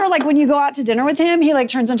 Oscar, like when you go out to dinner with him, he like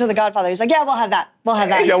turns into the Godfather. He's like, yeah, we'll have that. We'll have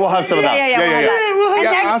that. Yeah, we'll have some of that. Yeah, we'll have that. We'll have And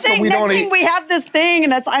that. next Oscar, thing, we don't eat. we have this thing,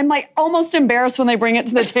 and I'm like almost embarrassed when they bring it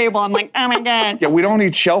to the table. I'm like, oh my God. Yeah, we don't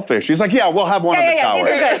eat shellfish. He's like, yeah, we'll have one of the towers.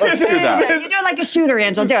 these are good. Let's do that. You do it like a shooter,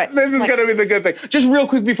 Angel. Do it. This is going to be the good thing. Just real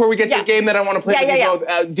quick before we get to Yeah. the game that I want to play Yeah, with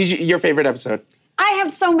yeah, you both. Your favorite episode? I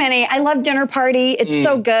have so many. I love Dinner Party. It's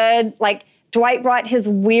so good. Like Dwight brought his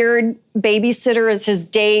weird babysitter as his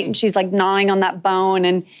date, and she's like gnawing on that bone.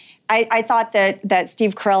 And I thought that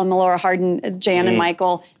Steve Carell and Melora Hardin, Jan and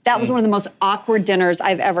Michael, that was one of the most awkward dinners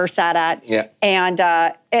I've ever sat at. Yeah. And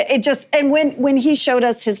it just, and when he showed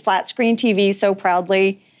us his flat screen TV so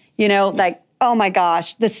proudly, you know, like Oh my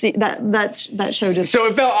gosh, that show just. So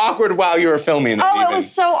it felt awkward while you were filming it. Oh, it was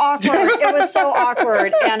so awkward. It was so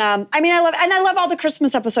awkward. And I love all the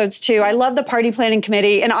Christmas episodes too. I love the party planning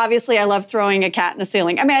committee, and obviously I love throwing a cat in a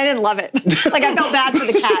ceiling. I mean, I didn't love it. Like I felt bad for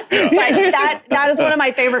the cat. But that is one of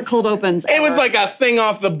my favorite cold opens. It was like a thing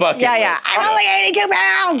off the bucket Yeah. list. I'm only 82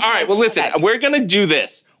 pounds. All right, well, listen, we're going to do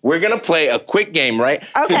this. We're going to play a quick game, right?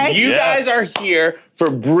 Okay. You guys are here for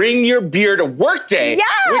Bring Your Beer to Work Day,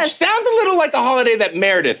 Yes. which sounds a little like a holiday that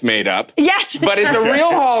Meredith made up. Yes. But it's a real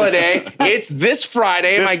holiday. It's this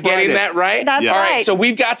Friday. Am This I getting Friday. that right? That's All right, right. so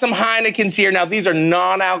we've got some Heinekens here. Now, these are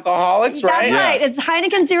non-alcoholics, right? That's right. It's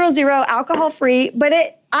Heineken 0.0, alcohol free, but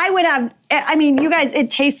you guys, it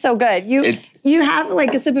tastes so good. You have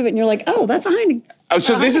like a sip of it and you're like, oh, that's a Heineken. Oh,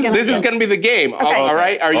 so this is going to be the game. Okay. All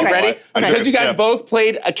right, are you Okay. ready? Okay. Because you guys Yeah. both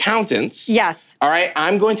played accountants. Yes. All right,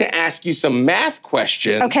 I'm going to ask you some math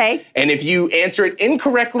questions. Okay. And if you answer it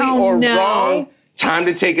incorrectly Oh, or no. wrong, time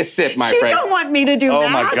to take a sip, my You friend. don't want me to do Oh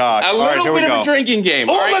math. my gosh. A All right, little here we bit go. of a drinking game.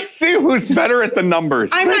 Oh, all right? let's see who's better at the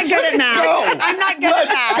numbers. I'm not good at math. Go. I'm not good at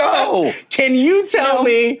math. Let's go. Can you tell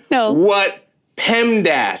me No. what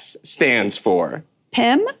PEMDAS stands for?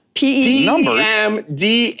 PIM? P-E? Numbers.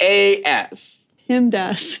 PEMDAS.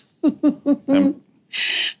 PIMDAS.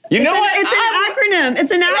 You know what? It's an acronym.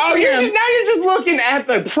 It's an acronym. Oh, now you're just looking at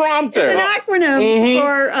the prompter. It's an acronym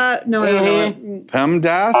for, no.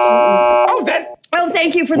 PEMDAS? Oh, that Oh,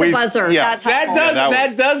 thank you for the We've- buzzer. yeah. That's That helpful.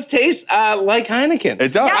 does that does taste like Heineken.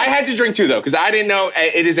 It does. I had to drink two though because I didn't know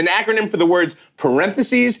it is an acronym for the words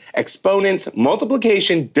parentheses, exponents,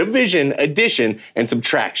 multiplication, division, addition, and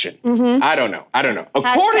subtraction. I don't know.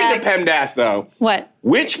 According to PEMDAS though, What?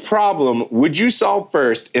 which problem would you solve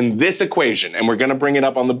first in this equation? And we're gonna bring it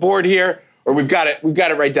up on the board here, or we've got it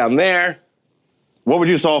right down there. What would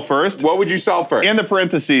you solve first? What would you solve first? In the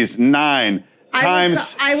parentheses, 9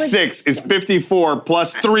 times I would- 6 is 54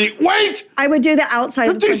 plus 3. Wait! I would do the outside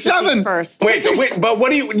of the 57. parentheses first. Wait, but what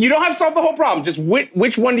do you don't have to solve the whole problem. Just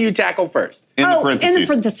which one do you tackle first? In the Oh, parentheses. in the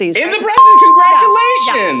parentheses. In the right? parentheses,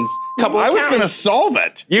 congratulations. Couple I of was going to counts. solve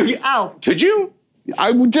it. Oh. Could you?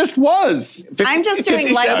 I just was. I'm just doing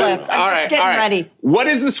leg 57. lifts. I'm just getting ready. What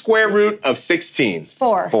is the square root of 16?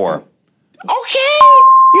 4. 4. Okay.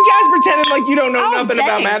 You guys pretended like you don't know Oh, nothing about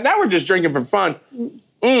dang. math. Now we're just drinking for fun.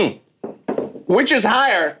 Which is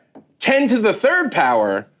higher, 10 to the third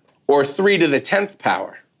power or 3 to the 10th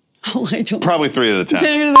power? Oh, I don't. Probably 3 to the 10. 3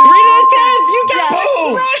 to the 10th. You guys Yeah. are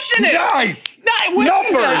Boom! crushing it. Nice! Wait,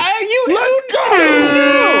 Numbers! Let's go!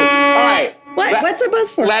 All right. What? What's the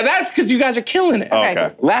buzz for? That's because you guys are killing it.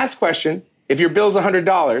 Okay. Last question. If your bill's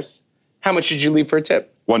 $100, how much should you leave for a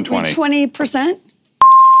tip? 120. 20%?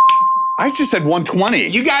 I just said 120.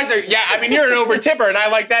 You guys are, you're an over tipper, and I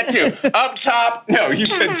like that too. Up top, no, you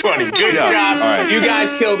said 20. Good Yeah. job. All right. You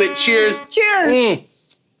guys killed it. Cheers. Cheers.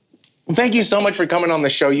 Thank you so much for coming on the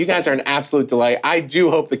show. You guys are an absolute delight. I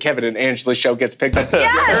do hope the Kevin and Angela show gets picked up.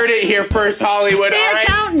 Yes. You heard it here first, Hollywood. Be All right.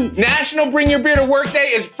 accountants. National Bring Your Beer to Work Day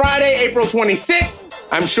is Friday, April 26th.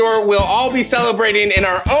 I'm sure we'll all be celebrating in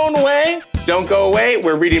our own way. Don't go away.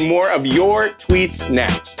 We're reading more of your tweets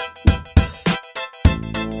next.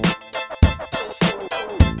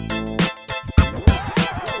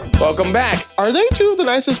 Welcome back. Are they two of the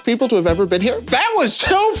nicest people to have ever been here? That was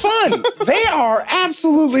so fun. They are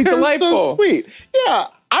absolutely They're delightful. so sweet. Yeah.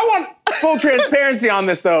 I want full transparency on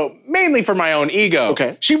this, though, mainly for my own ego.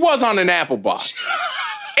 Okay. She was on an Apple box.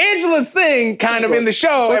 Angela's thing, kind of in the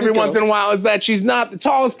show, Where'd every it go? once in a while, is that she's not the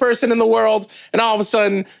tallest person in the world, and all of a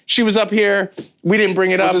sudden she was up here. We didn't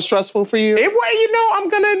bring it up. Was it stressful for you? I'm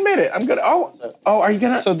gonna admit it. Are you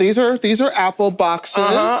gonna? So these are Apple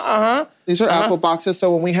boxes. These are Apple boxes.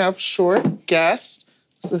 So when we have short guests,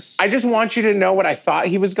 this. I just want you to know what I thought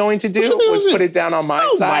he was going to do What you was think? put it down on my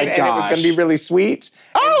Oh side, my and it was gosh. going to be really sweet.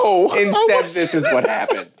 Instead, this is what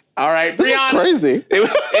happened. All right, This is Brianna. crazy. It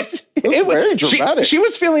was very dramatic. She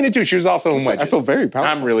was feeling it too. She was also in wedges. I feel very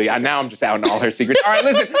powerful. Now I'm just out in all her secrets. All right,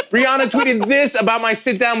 listen. Brianna tweeted this about my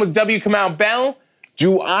sit down with W. Kamau Bell.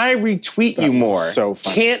 Do I retweet you was more? so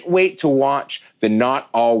funny. Can't wait to watch the Not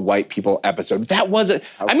All White People episode. That was it.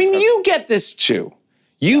 You get this too.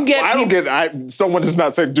 You get. I don't get. Someone has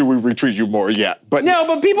not said, "Do we retweet you more yet?" But No, yes.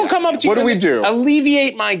 but people come up to you. What do and we do?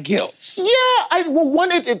 Alleviate my guilt. Yeah,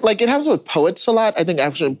 it happens with poets a lot. I think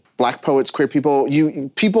actually Black poets, queer people,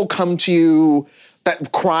 people come to you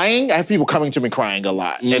that crying. I have people coming to me crying a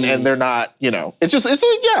lot, and they're not. It's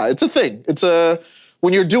a thing.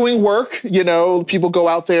 When you're doing work, people go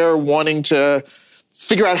out there wanting to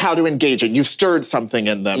figure out how to engage it. You've stirred something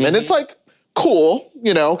in them, and it's like cool,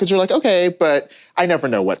 because you're like, okay, but I never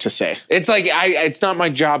know what to say. It's like, it's not my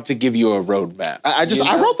job to give you a roadmap. I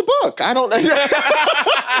wrote the book. I don't, I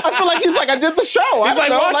feel like he's like, I did the show. He's like,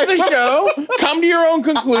 watch the show, come to your own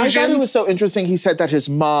conclusions. I thought it was so interesting. He said that his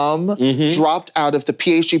mom dropped out of the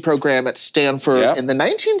PhD program at Stanford in the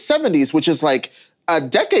 1970s, which is like a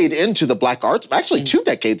decade into the Black arts, actually 2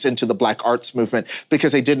 decades into the Black arts movement,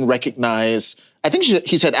 because they didn't recognize, I think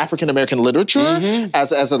he said African-American literature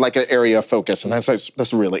as an area of focus. And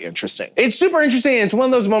that's really interesting. It's super interesting. And it's one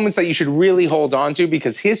of those moments that you should really hold on to,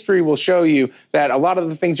 because history will show you that a lot of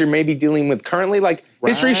the things you're maybe dealing with currently,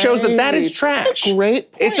 history shows that is trash. That's a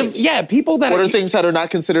great point. People that... What are things that are not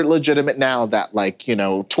considered legitimate now that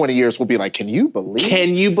 20 years will be like, can you believe?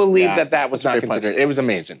 Can you believe that was not considered? It was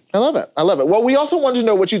amazing. I love it. Well, we also wanted to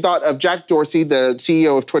know what you thought of Jack Dorsey, the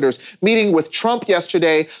CEO of Twitter's meeting with Trump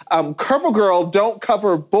yesterday. CoverGirl, don't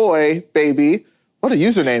cover boy, baby. What a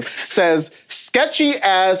username. Says, sketchy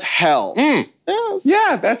as hell. Yes.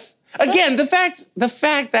 Yeah, that's... Again, the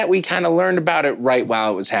fact that we kind of learned about it right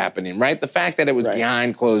while it was happening, right? The fact that it was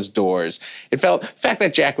behind closed doors. The fact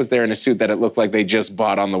that Jack was there in a suit that it looked like they just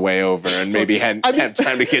bought on the way over and maybe hadn't had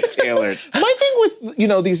time to get tailored. My thing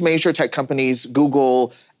with, these major tech companies,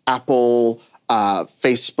 Google, Apple,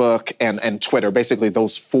 Facebook, and Twitter, basically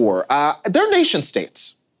those 4, they're nation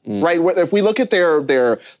states. Right? If we look at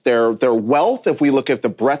their wealth, if we look at the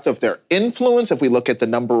breadth of their influence, if we look at the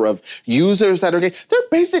number of users that are, they're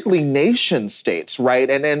basically nation states, right?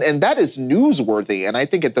 And that is newsworthy. And I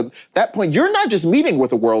think at that point, you're not just meeting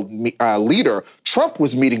with a world leader. Trump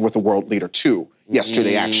was meeting with a world leader too.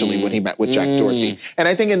 Yesterday, actually, when he met with Jack Dorsey. And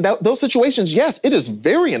I think in those situations, yes, it is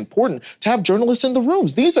very important to have journalists in the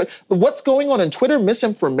rooms. These are what's going on in Twitter,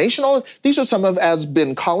 misinformation, these are some of, as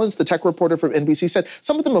Ben Collins, the tech reporter from NBC said,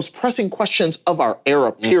 some of the most pressing questions of our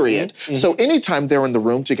era, period. So anytime they're in the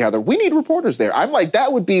room together, we need reporters there. I'm like,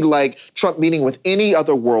 that would be like Trump meeting with any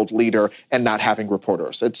other world leader and not having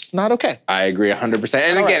reporters. It's not okay. I agree 100%.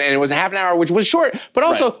 And again, and it was a half an hour, which was short, but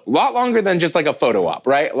also a lot longer than just like a photo op,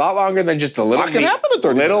 right? A lot longer than just a little happen in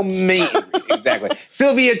 30 little minutes. meat. Exactly.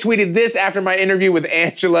 Sylvia tweeted this after my interview with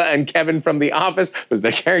Angela and Kevin from The Office, was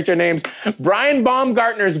their character names. Brian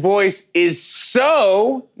Baumgartner's voice is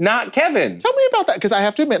so not Kevin. Tell me about that, because I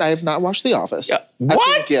have to admit, I have not watched The Office.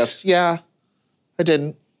 What? Yes. Yeah, I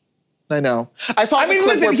didn't. I know.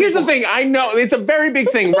 Listen, here's the thing. I know it's a very big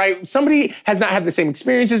thing, right? Somebody has not had the same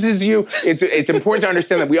experiences as you. It's important to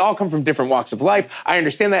understand that we all come from different walks of life. I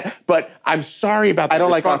understand that, but I'm sorry about that. I don't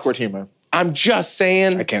like awkward humor. I'm just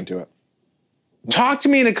saying. I can't do it. Talk to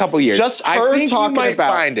me in a couple years. Just her I think talking you might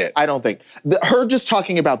about. Find it. I don't think her just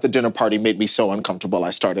talking about the dinner party made me so uncomfortable.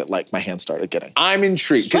 My hands started getting. I'm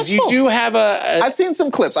intrigued because you do have I've seen some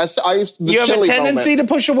clips. You have a tendency to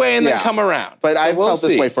push away and then come around. But I felt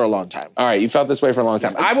this way for a long time. All right, you felt this way for a long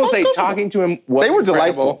time. I will say, talking to him was they were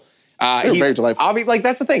incredible. Delightful. They were very delightful.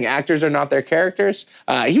 That's the thing. Actors are not their characters.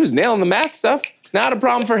 He was nailing the math stuff. Not a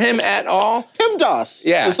problem for him at all. PEMDAS.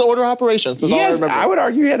 Yeah. It's the order of operations. That's all I remember. I would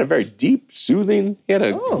argue he had a very deep, soothing, he had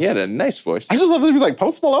a nice voice. I just love that he was like,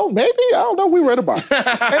 Post Malone, maybe? I don't know. We were at a bar.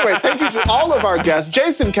 Anyway, thank you to all of our guests,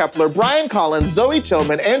 Jason Kepler, Brian Collins, Zoe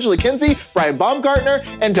Tillman, Angela Kinsey, Brian Baumgartner,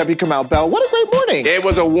 and Debbie Kamau Bell. What a great morning. It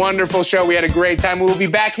was a wonderful show. We had a great time. We will be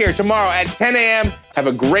back here tomorrow at 10 a.m. Have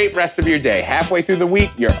a great rest of your day. Halfway through the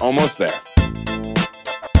week, you're almost there.